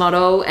 plus size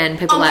model, and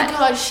people Oh like... my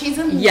god, she's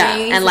amazing. Yeah,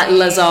 and like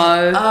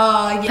Lizzo.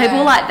 Oh, yeah.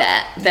 People like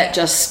that Yeah.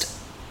 just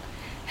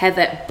have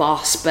that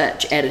boss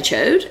bitch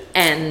attitude.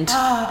 And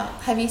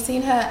Have you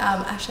seen her,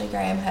 Ashley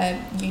Graham,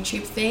 her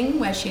YouTube thing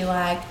where she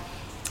like,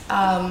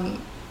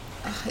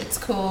 it's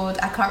called,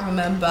 I can't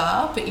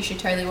remember, but you should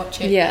totally watch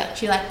it. Yeah.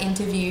 She like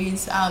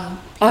interviews her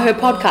people.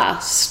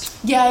 podcast.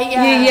 Yeah.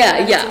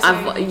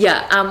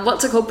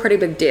 What's it called? Pretty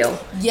Big Deal.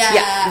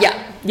 Yeah.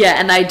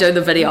 And they do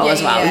the video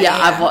as well. yeah.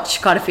 I've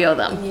watched quite a few of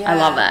them. Yeah. I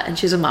love it. And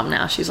she's a mum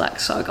now. She's like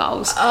so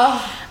goals. Oh,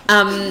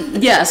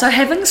 So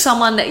having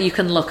someone that you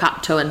can look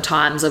up to in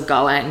times of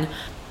going,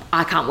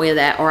 I can't wear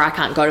that, or I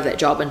can't go to that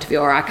job interview,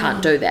 or I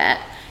can't do that,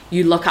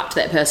 you look up to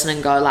that person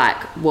and go like,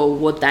 well,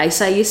 would they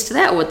say yes to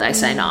that, or would they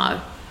say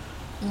no?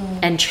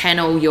 And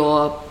channel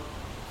your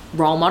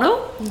role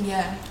model.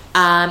 yeah.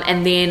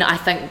 And then I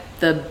think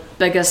the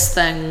biggest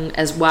thing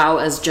as well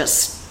is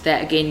just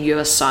that, again, you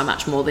are so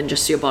much more than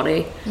just your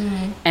body,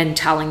 and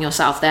telling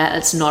yourself that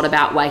it's not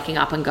about waking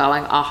up and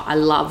going, oh, I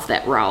love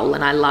that role,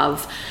 and I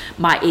love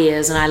my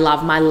ears, and I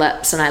love my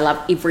lips, and I love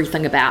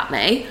everything about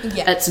me.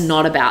 Yeah. It's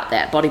not about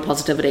that. Body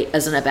positivity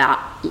isn't about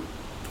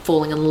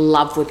falling in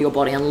love with your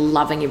body and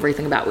loving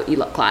everything about what you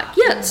look like.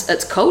 Yeah,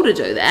 it's cool to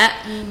do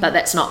that, but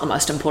that's not the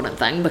most important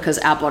thing, because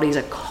our bodies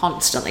are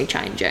constantly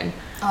changing.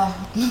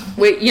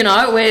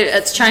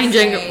 It's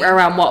changing Insane.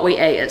 around what we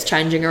eat, it's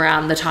changing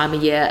around the time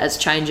of year, it's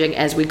changing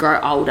as we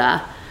grow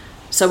older.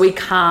 So we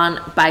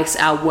can't base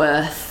our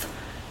worth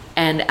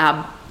and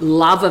our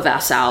love of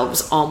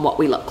ourselves on what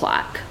we look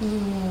like,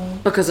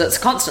 because it's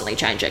constantly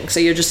changing.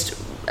 So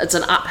it's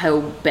an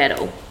uphill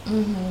battle.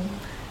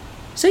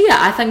 So yeah,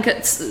 I think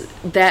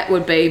that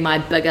would be my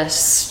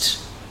biggest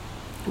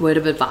word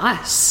of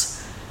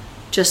advice.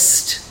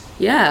 Just,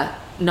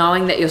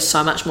 knowing that you're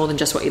so much more than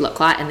just what you look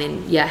like, and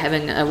then,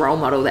 having a role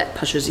model that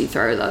pushes you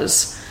through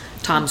those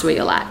times where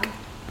you're like,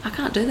 I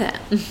can't do that.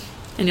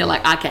 And you're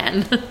like, I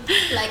can.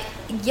 Like,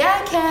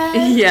 yeah, I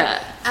can. Yeah,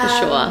 for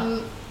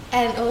sure.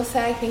 And also,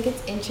 I think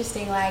it's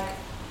interesting, like,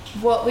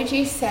 what would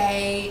you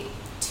say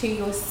to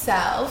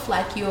yourself,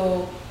 like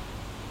your,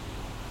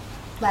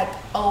 like,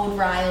 old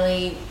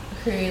Riley,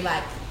 who,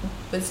 like,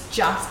 was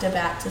just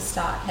about to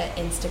start her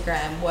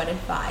Instagram? What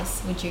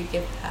advice would you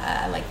give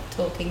her, like,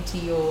 talking to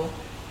your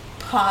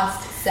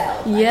past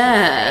self?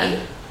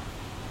 I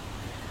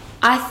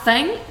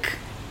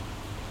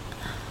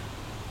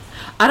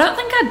don't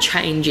think I'd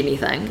change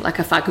anything. Like,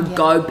 if I could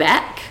go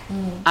back,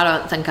 I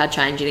don't think I'd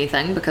change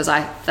anything, because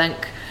I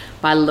think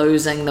by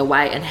losing the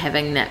weight and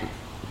having that,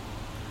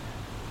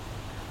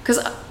 because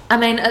I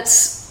mean,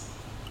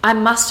 I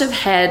must have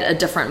had a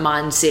different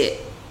mindset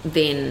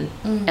then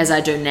as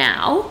I do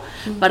now,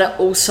 but it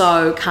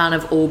also can't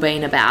have all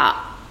been about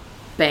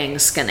being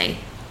skinny,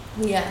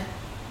 Yeah.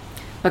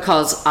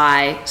 because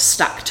I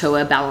stuck to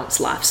a balanced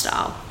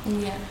lifestyle.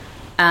 Yeah.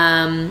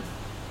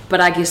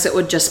 But I guess it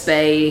would just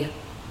be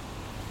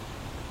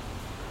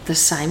the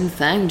same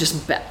thing,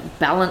 just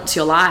balance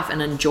your life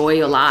and enjoy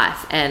your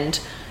life. And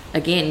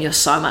again, you're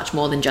so much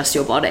more than just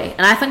your body.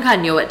 And I think I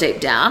knew it deep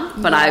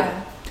down, but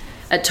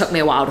it took me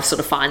a while to sort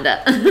of find it.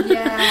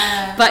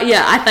 Yeah. But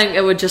yeah, I think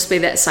it would just be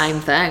that same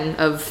thing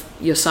of,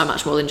 you're so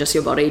much more than just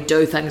your body.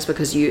 Do things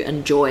because you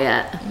enjoy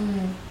it,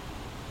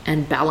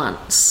 and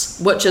balance,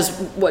 which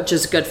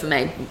is good for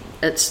me.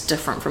 It's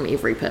different from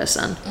every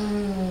person.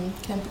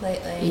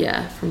 Completely.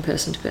 Yeah, from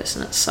person to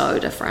person, it's so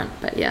different.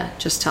 But yeah,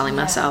 just telling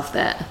myself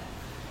that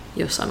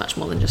you're so much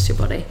more than just your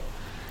body.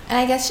 And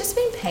I guess just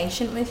being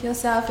patient with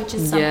yourself, which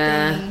is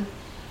something,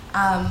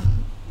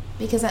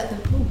 because at the,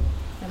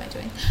 what am I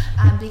doing?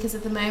 Because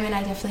at the moment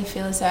I definitely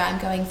feel as though I'm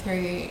going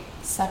through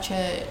such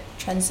a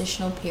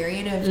transitional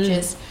period of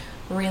just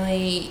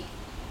really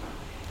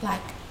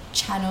like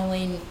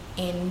channeling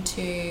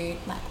into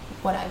like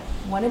what I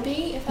want to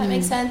be, if that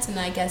makes sense. And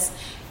I guess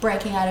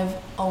breaking out of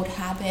old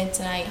habits,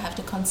 and I have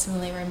to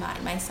constantly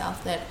remind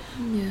myself that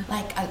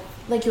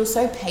like you're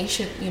so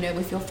patient,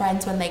 with your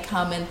friends when they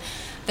come and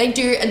they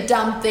do a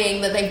dumb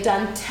thing that they've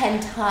done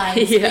 10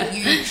 times, but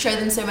you show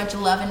them so much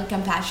love and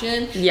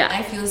compassion.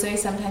 I feel as though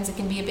sometimes it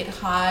can be a bit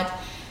hard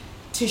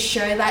to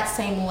show that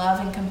same love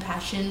and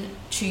compassion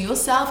to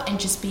yourself and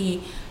just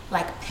be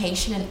like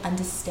patient and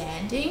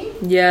understanding.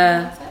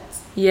 Yeah.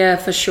 Yeah,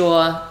 for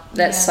sure.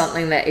 That's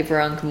something that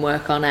everyone can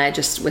work on.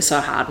 Just we're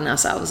so hard on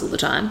ourselves all the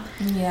time.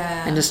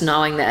 Yeah. And just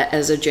knowing that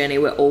as a journey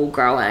we're all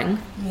growing.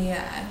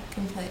 Yeah,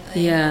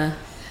 completely. Yeah.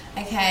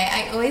 Okay,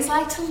 I always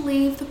like to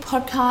leave the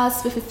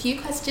podcast with a few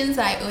questions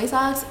that I always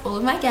ask all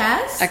of my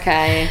guests.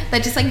 Okay. They're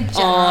just like general.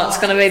 Oh, it's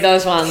going to be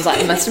those ones, like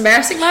the most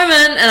embarrassing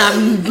moment, and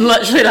I'm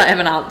literally don't have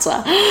an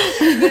answer. It's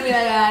going to be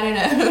like, I don't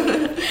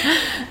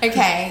know.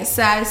 Okay,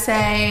 so I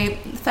say,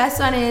 the first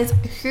one is,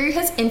 who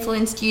has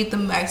influenced you the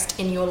most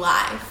in your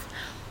life?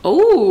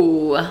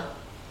 Ooh.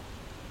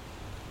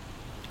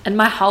 In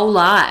my whole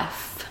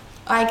life.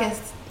 I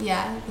guess,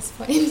 yeah, at this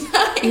point in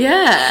time.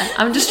 Yeah,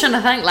 I'm just trying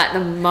to think, like,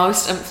 the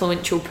most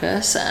influential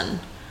person.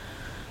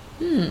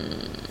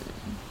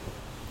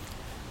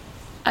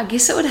 I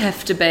guess it would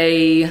have to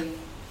be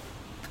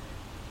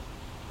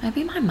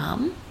maybe my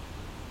mum.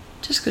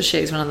 Just because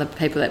she's one of the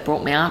people that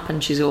brought me up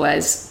and she's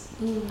always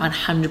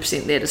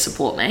 100% there to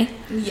support me.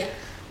 Yeah.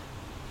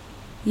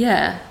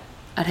 Yeah,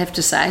 I'd have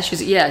to say.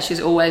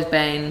 She's always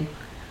been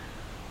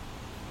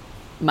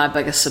my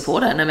biggest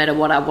supporter, no matter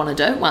what I want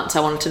to do. Once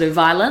I wanted to do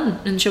violin,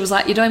 and she was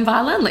like, "You're doing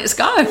violin, let's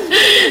go."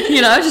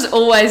 Just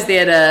always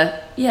there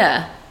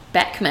to,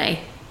 back me,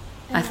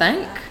 I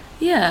think.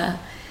 Yeah.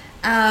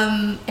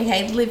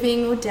 Okay,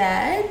 living or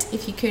dead,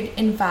 if you could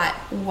invite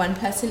one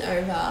person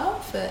over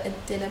for a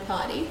dinner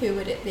party, who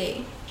would it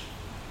be?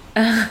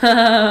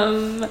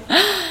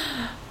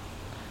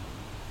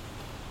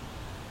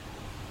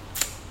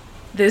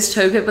 There's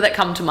two people that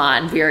come to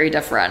mind, very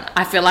different.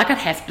 I feel like I'd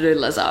have to do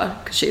Lizzo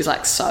because she's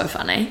like so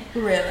funny.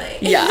 Really?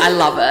 Yeah, I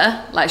love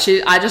her. Like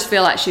I just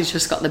feel like she's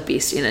just got the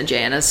best energy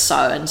and is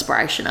so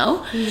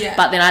inspirational. Yeah.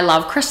 But then I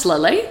love Chris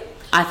Lilly.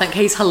 I think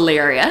he's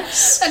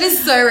hilarious. That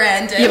is so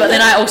random. Yeah, but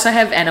then I also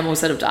have animals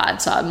that have died,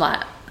 so I'm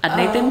like, I'd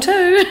need them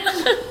too.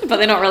 But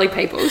they're not really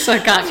people, so I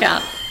can't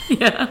count.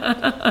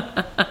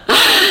 Yeah.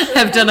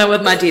 Have dinner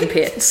with my dead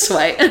pets.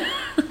 Sweet.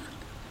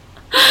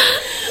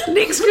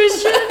 Next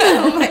question.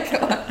 Oh my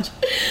god.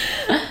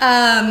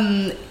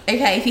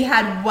 Okay, if you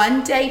had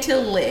one day to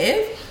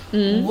live,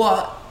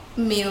 what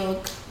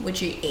meal would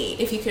you eat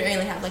if you could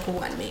only have like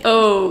one meal?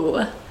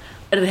 Oh,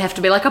 it'd have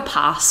to be like a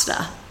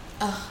pasta.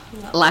 Oh,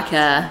 like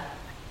a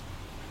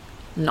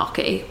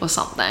gnocchi or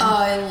something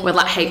with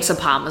like heaps of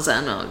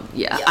parmesan.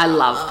 I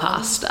love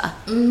pasta.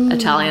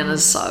 Italian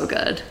is so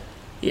good.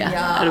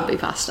 Yeah, it'll be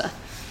pasta.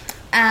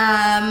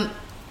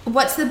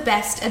 What's the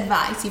best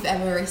advice you've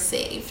ever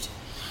received?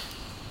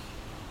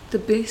 The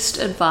best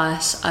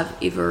advice I've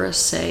ever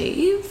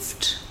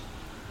received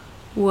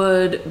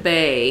would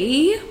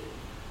be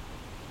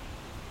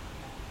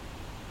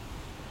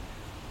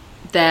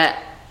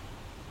that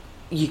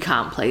you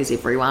can't please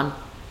everyone.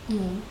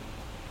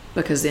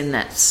 Because then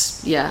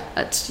it's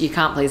you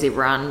can't please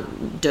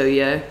everyone, do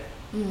you?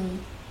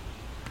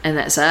 And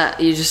that's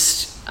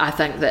it. I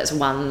think that's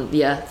one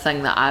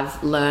thing that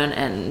I've learned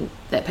and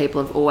that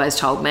people have always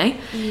told me.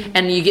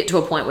 And you get to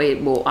a point where,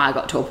 I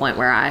got to a point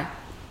where I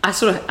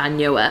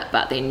knew it,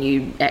 but then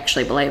you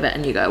actually believe it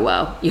and you go,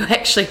 well, you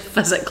actually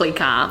physically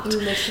can't.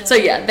 Literally. So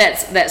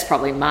that's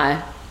probably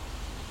my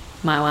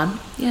one.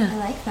 Yeah. I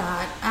like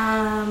that.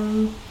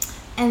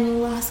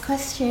 And last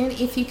question,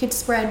 if you could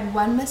spread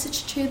one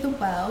message to the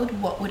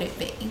world, what would it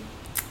be?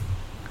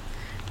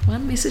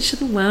 One message to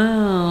the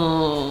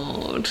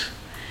world.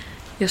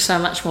 You're so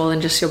much more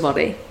than just your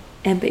body.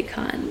 And be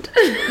kind.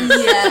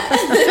 Yeah.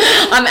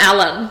 I'm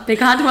Alan. Be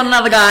kind to one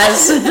another,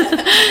 guys.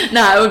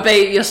 No, it would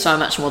be you're so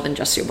much more than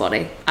just your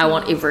body. I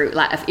want if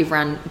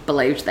everyone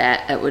believed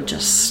that, it would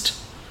just,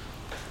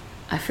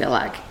 I feel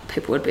like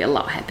people would be a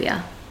lot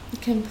happier.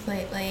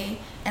 Completely.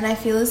 And I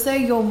feel as though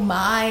your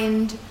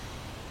mind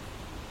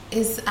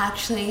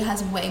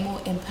has way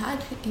more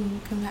impact in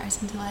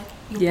comparison to like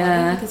your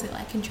body, because it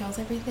like controls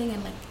everything,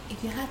 and like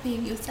if you're happy,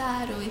 if you're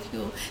sad, or if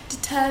you're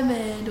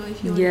determined, or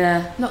if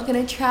you're not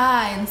gonna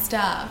try and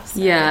stuff.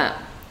 So,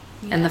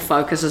 and the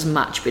focus is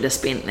much better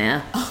spent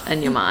there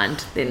in your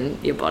mind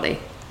than your body.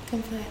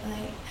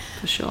 Completely.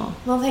 For sure.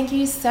 Well, thank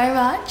you so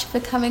much for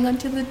coming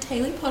onto the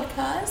Taylor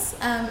podcast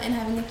and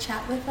having a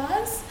chat with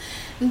us.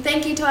 And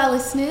thank you to our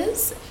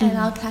listeners, and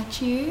I'll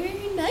catch you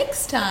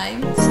next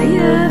time. See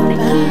ya.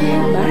 Thank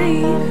you.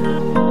 Bye.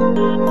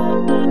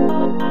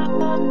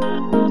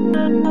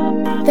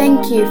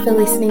 Thank you for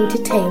listening to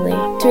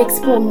Taylor. To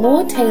explore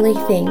more Taylor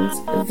things,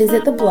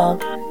 visit the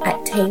blog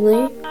at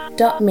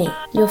taylor.me.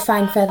 You'll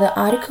find further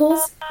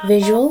articles,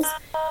 visuals,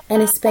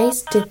 and a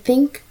space to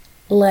think,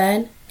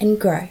 learn, and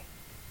grow.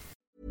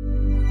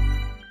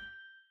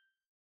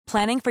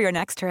 Planning for your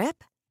next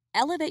trip?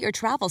 Elevate your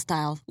travel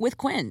style with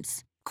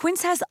Quince.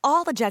 Quince has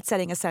all the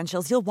jet-setting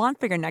essentials you'll want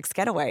for your next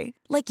getaway,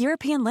 like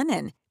European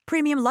linen,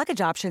 premium luggage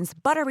options,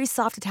 buttery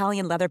soft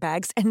Italian leather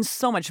bags, and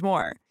so much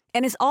more.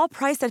 And is all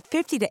priced at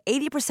 50 to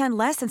 80%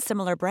 less than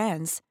similar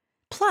brands.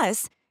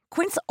 Plus,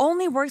 Quince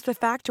only works with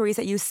factories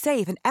that use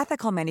safe and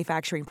ethical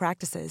manufacturing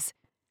practices.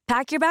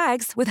 Pack your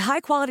bags with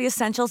high-quality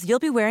essentials you'll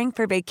be wearing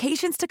for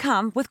vacations to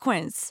come with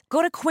Quince.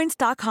 Go to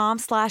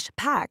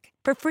quince.com/pack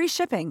for free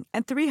shipping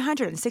and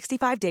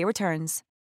 365-day returns.